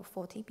 maybe about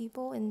 40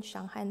 people in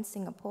Shanghai and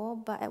Singapore,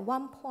 but at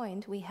one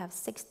point we have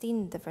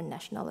 16 different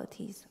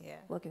nationalities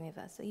working with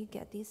us. So you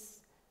get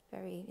this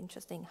very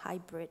interesting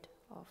hybrid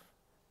of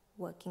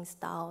working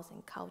styles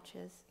and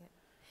cultures. Yeah.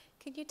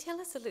 Could you tell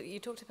us a little, you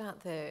talked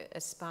about a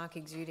SPARK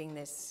exuding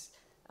this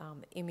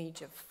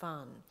image of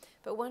fun,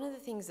 but one of the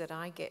things that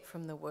I get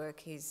from the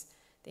work is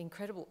the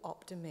incredible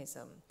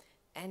optimism,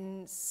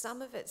 and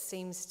some of it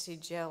seems to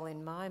gel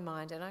in my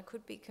mind, and I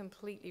could be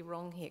completely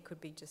wrong here, it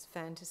could be just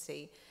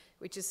fantasy,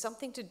 which is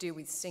something to do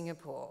with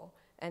Singapore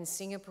and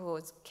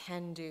Singapore's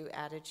can-do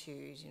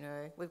attitude. You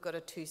know, we've got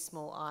a too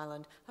small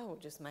island, oh, we'll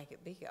just make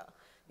it bigger.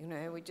 You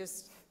know,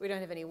 we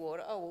don't have any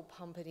water, oh, we'll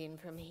pump it in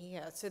from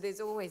here. So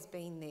there's always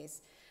been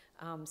this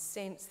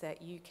sense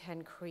that you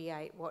can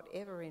create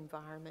whatever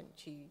environment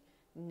you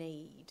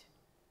need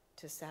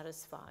to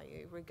satisfy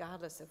you,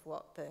 regardless of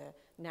what the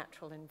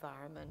natural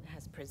environment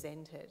has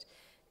presented.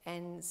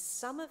 And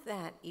some of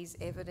that is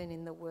evident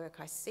in the work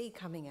I see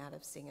coming out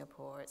of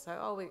Singapore. It's like,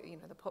 oh, you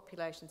know, the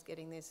population's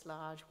getting this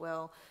large,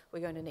 well,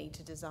 we're going to need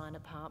to design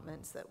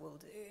apartments that will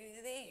do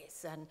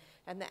this.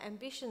 And the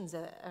ambitions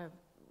are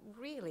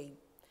really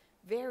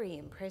very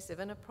impressive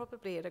and are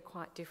probably at a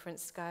quite different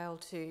scale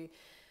to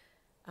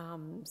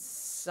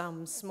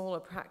some smaller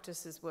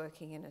practices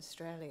working in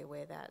Australia,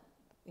 where that,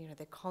 you know,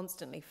 they're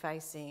constantly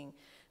facing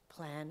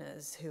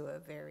planners who are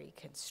very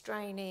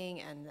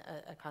constraining and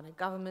a kind of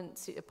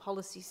government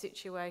policy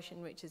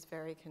situation which is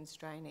very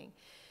constraining.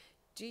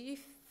 Do you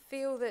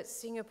feel that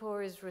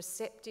Singapore is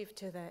receptive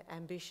to the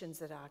ambitions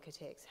that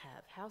architects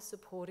have? How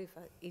supportive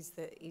is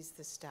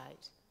the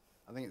state?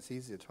 I think it's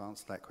easier to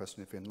answer that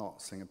question if you're not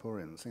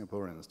Singaporean.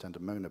 Singaporeans tend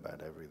to moan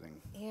about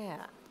everything.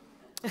 Yeah.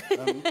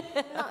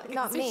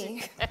 Not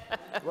me.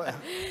 Well,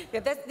 yeah,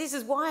 this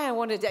is why I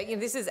wanted to, you know,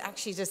 this is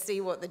actually to see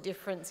what the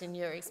difference in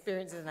your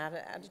experience and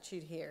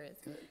attitude here is.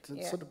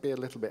 To sort of be a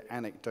little bit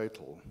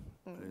anecdotal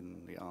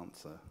in the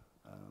answer,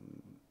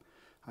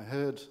 I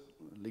heard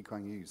Lee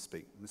Kuan Yew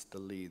speak,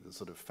 Mr. Lee, the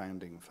sort of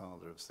founding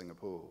father of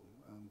Singapore,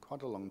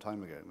 quite a long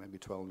time ago, maybe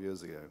 12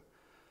 years ago,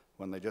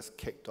 when they just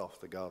kicked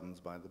off the Gardens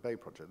by the Bay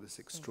project, this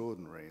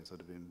extraordinary sort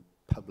of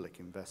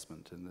public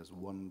investment in this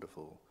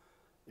wonderful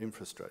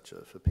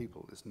infrastructure for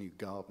people, this new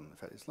garden. In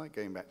fact, it's like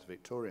going back to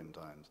Victorian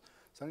times.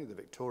 It's only the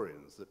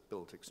Victorians that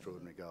built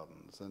extraordinary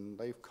gardens, and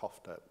they've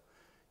coughed up,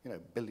 you know,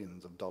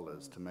 billions of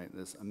dollars to make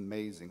this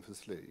amazing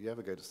facility. You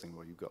ever go to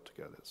Singapore, you've got to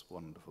go. It's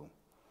wonderful.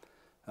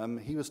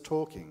 He was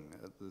talking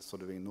at the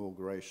sort of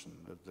inauguration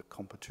of the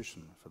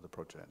competition for the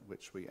project,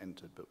 which we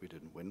entered but we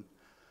didn't win.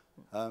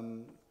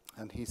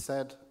 And he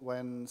said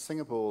when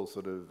Singapore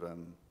sort of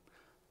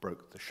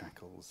broke the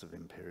shackles of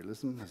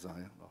imperialism, as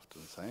I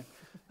often say,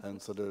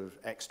 and sort of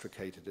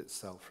extricated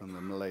itself from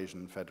the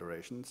Malaysian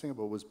Federation,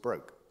 Singapore was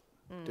broke.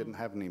 Didn't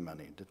have any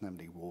money, didn't have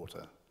any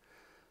water.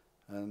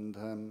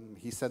 And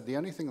he said the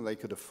only thing they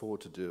could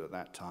afford to do at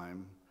that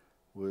time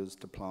was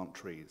to plant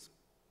trees.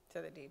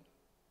 So they did.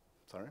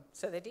 Sorry?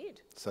 So they did.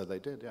 So they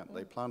did, yeah.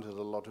 They planted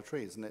a lot of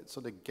trees, and it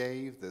sort of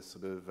gave this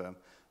sort of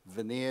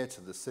veneer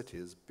to the city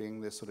as being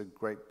this sort of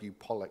great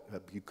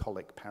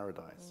bucolic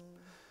paradise.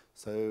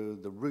 So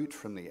the route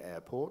from the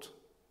airport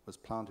was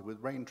planted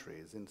with rain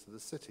trees into the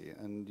city,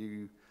 and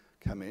you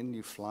come in,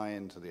 you fly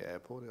into the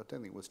airport. I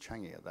don't think it was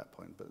Changi at that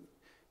point, but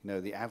you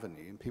know, the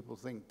avenue, and people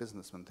think,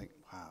 businessmen think,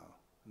 wow,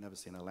 I've never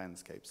seen a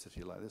landscape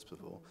city like this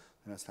before.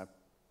 They must have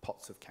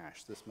pots of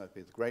cash. This must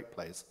be the great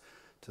place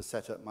to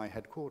set up my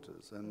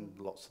headquarters, and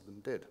lots of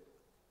them did.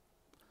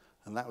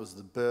 And that was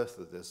the birth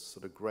of this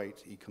sort of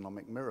great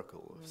economic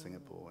miracle of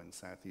Singapore in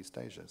Southeast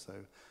Asia. So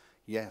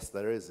yes,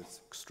 there is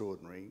this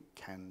extraordinary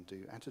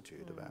can-do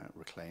attitude about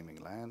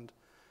reclaiming land,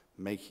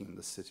 making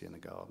the city and a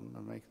garden,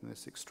 and making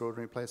this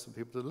extraordinary place for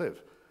people to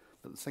live.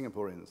 But the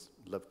Singaporeans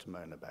love to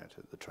moan about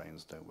it. The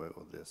trains don't work,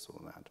 or this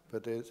or that.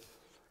 But it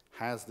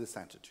has this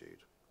attitude.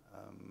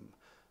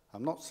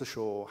 I'm not so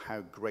sure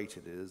how great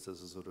it is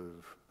as a sort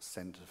of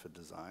centre for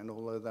design,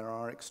 although there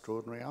are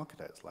extraordinary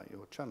architects like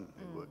your chum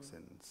who works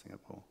in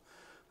Singapore.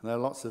 And there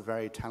are lots of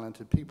very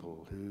talented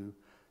people who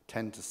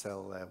tend to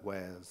sell their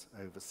wares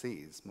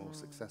overseas more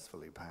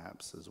successfully,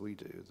 perhaps, as we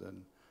do,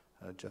 than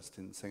just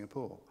in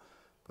Singapore.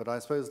 But I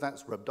suppose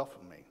that's rubbed off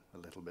on me a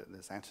little bit,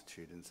 this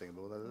attitude in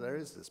Singapore, that there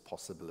is this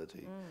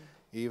possibility,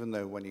 even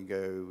though when you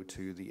go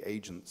to the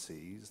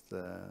agencies,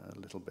 they're a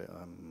little bit,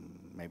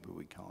 maybe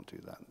we can't do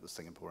that, the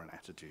Singaporean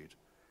attitude.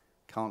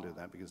 Can't do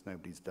that because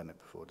nobody's done it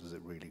before. Does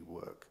it really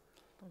work?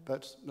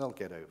 But they'll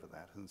get over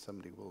that, and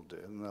somebody will do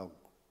it, and they'll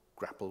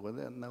grapple with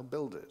it, and they'll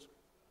build it.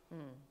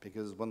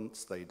 Because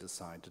once they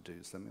decide to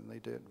do something, they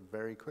do it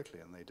very quickly,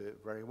 and they do it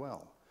very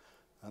well.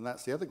 And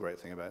that's the other great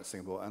thing about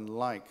Singapore.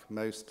 Unlike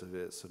most of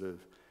its sort of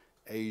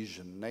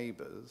Asian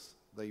neighbours,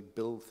 they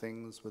build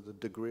things with a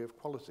degree of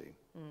quality.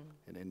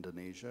 In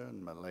Indonesia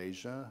and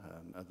Malaysia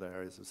and other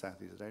areas of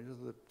Southeast Asia,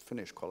 the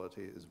finished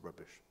quality is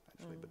rubbish,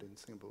 actually. But in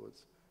Singapore,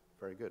 it's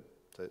very good.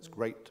 So it's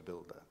great to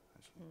build there,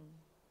 actually.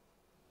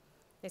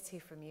 Let's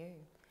hear from you.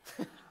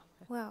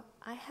 Well,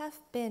 I have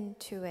been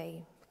to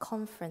a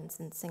conference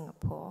in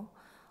Singapore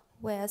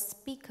where a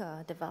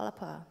speaker,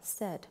 developer,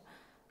 said,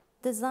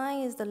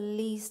 design is the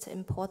least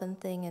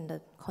important thing in the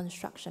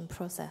construction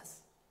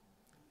process.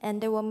 And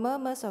there were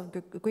murmurs of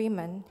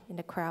agreement in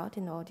the crowd,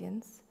 in the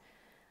audience.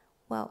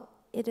 Well,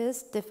 it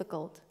is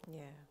difficult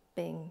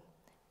being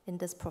in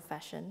this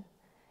profession.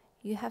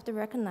 You have to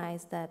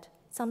recognize that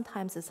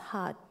sometimes it's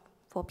hard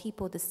for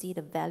people to see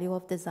the value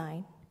of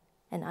design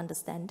and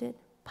understand it,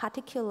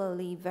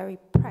 particularly very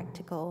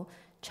practical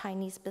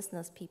Chinese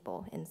business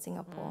people in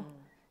Singapore.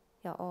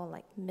 You're all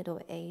like middle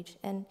age.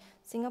 And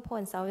Singapore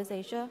and Southeast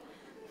Asia,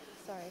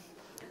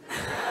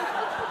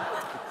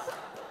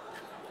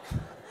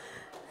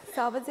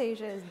 Southeast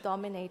Asia is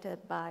dominated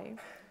by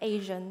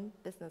Asian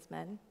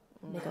businessmen,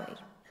 middle age.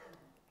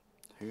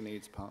 Who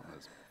needs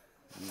partners?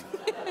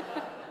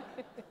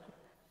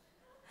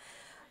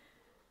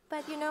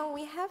 But you know,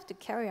 we have to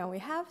carry on. We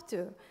have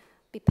to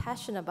be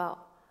passionate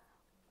about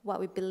what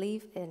we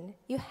believe in.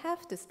 You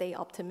have to stay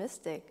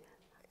optimistic.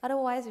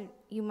 Otherwise,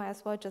 you might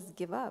as well just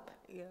give up.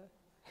 Yeah.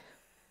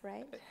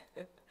 Right?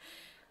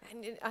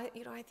 And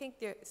I think,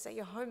 say,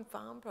 your home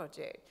farm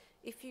project,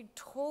 if you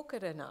talk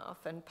it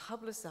enough and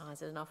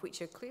publicise it enough, which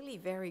you're clearly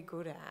very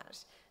good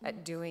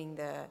at doing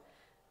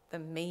the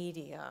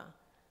media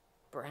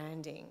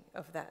branding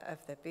of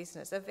the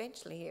business,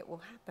 eventually it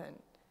will happen,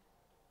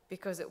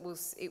 because it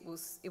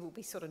will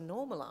be sort of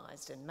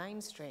normalised and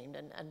mainstreamed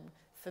and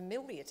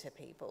familiar to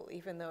people,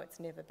 even though it's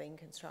never been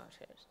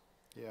constructed.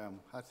 Yeah,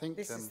 I think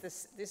this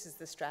is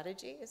the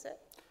strategy, is it?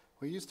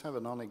 We used to have a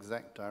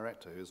non-exec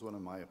director who was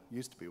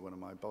used to be one of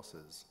my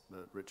bosses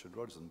at Richard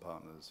Rogers and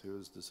Partners, who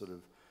was the sort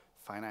of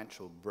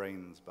financial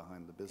brains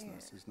behind the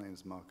business. His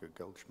name's Marco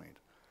Goldschmidt.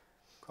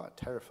 Quite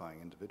a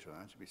terrifying individual.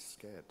 I used to be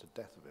scared to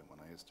death of him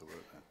when I used to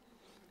work there.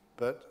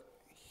 But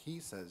he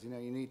says, you know,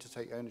 you need to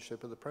take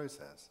ownership of the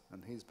process,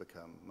 and he's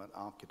become an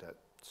architect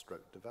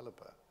stroke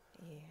developer.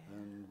 Yeah.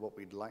 And what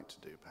we'd like to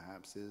do,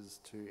 perhaps, is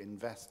to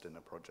invest in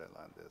a project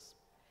like this.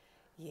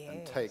 Yes.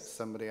 And take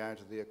somebody out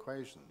of the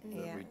equation.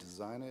 That we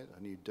design it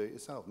and you do it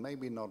yourself.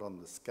 Maybe not on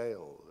the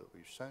scale that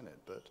we've shown it,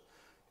 but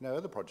you know,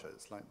 other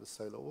projects like the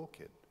Solar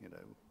Orchid, you know,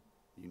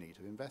 you need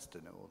to invest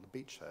in it, or the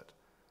beach hut.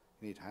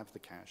 You need to have the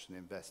cash and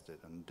invest it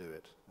and do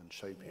it and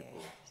show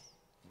people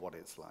what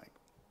it's like.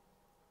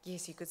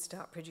 Yes, you could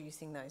start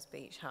producing those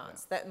beach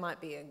huts. Yeah. That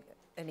might be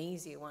an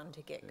easier one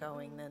to get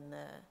going than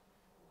the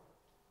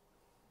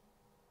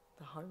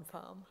home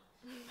farm.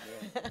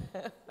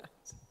 Yeah.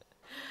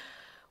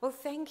 Well,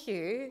 thank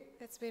you.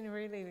 That's been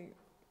really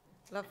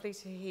lovely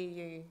to hear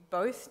you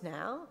both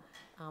now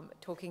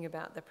talking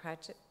about the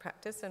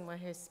practice, and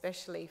Wenhui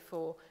especially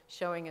for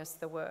showing us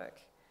the work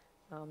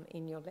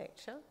in your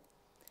lecture.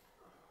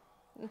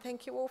 And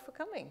thank you all for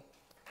coming.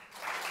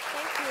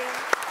 Thank you.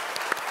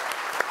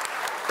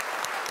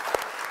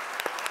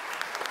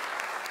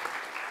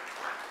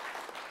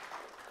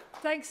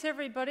 Thanks,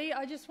 everybody.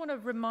 I just want to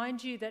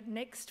remind you that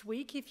next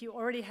week, if you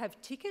already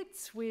have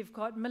tickets, we've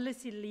got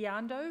Melissa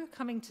Liando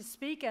coming to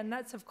speak, and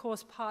that's, of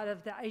course, part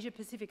of the Asia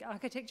Pacific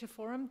Architecture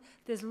Forum.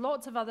 There's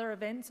lots of other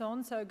events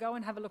on, so go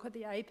and have a look at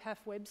the APAF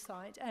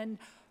website, and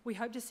we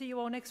hope to see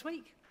you all next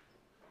week.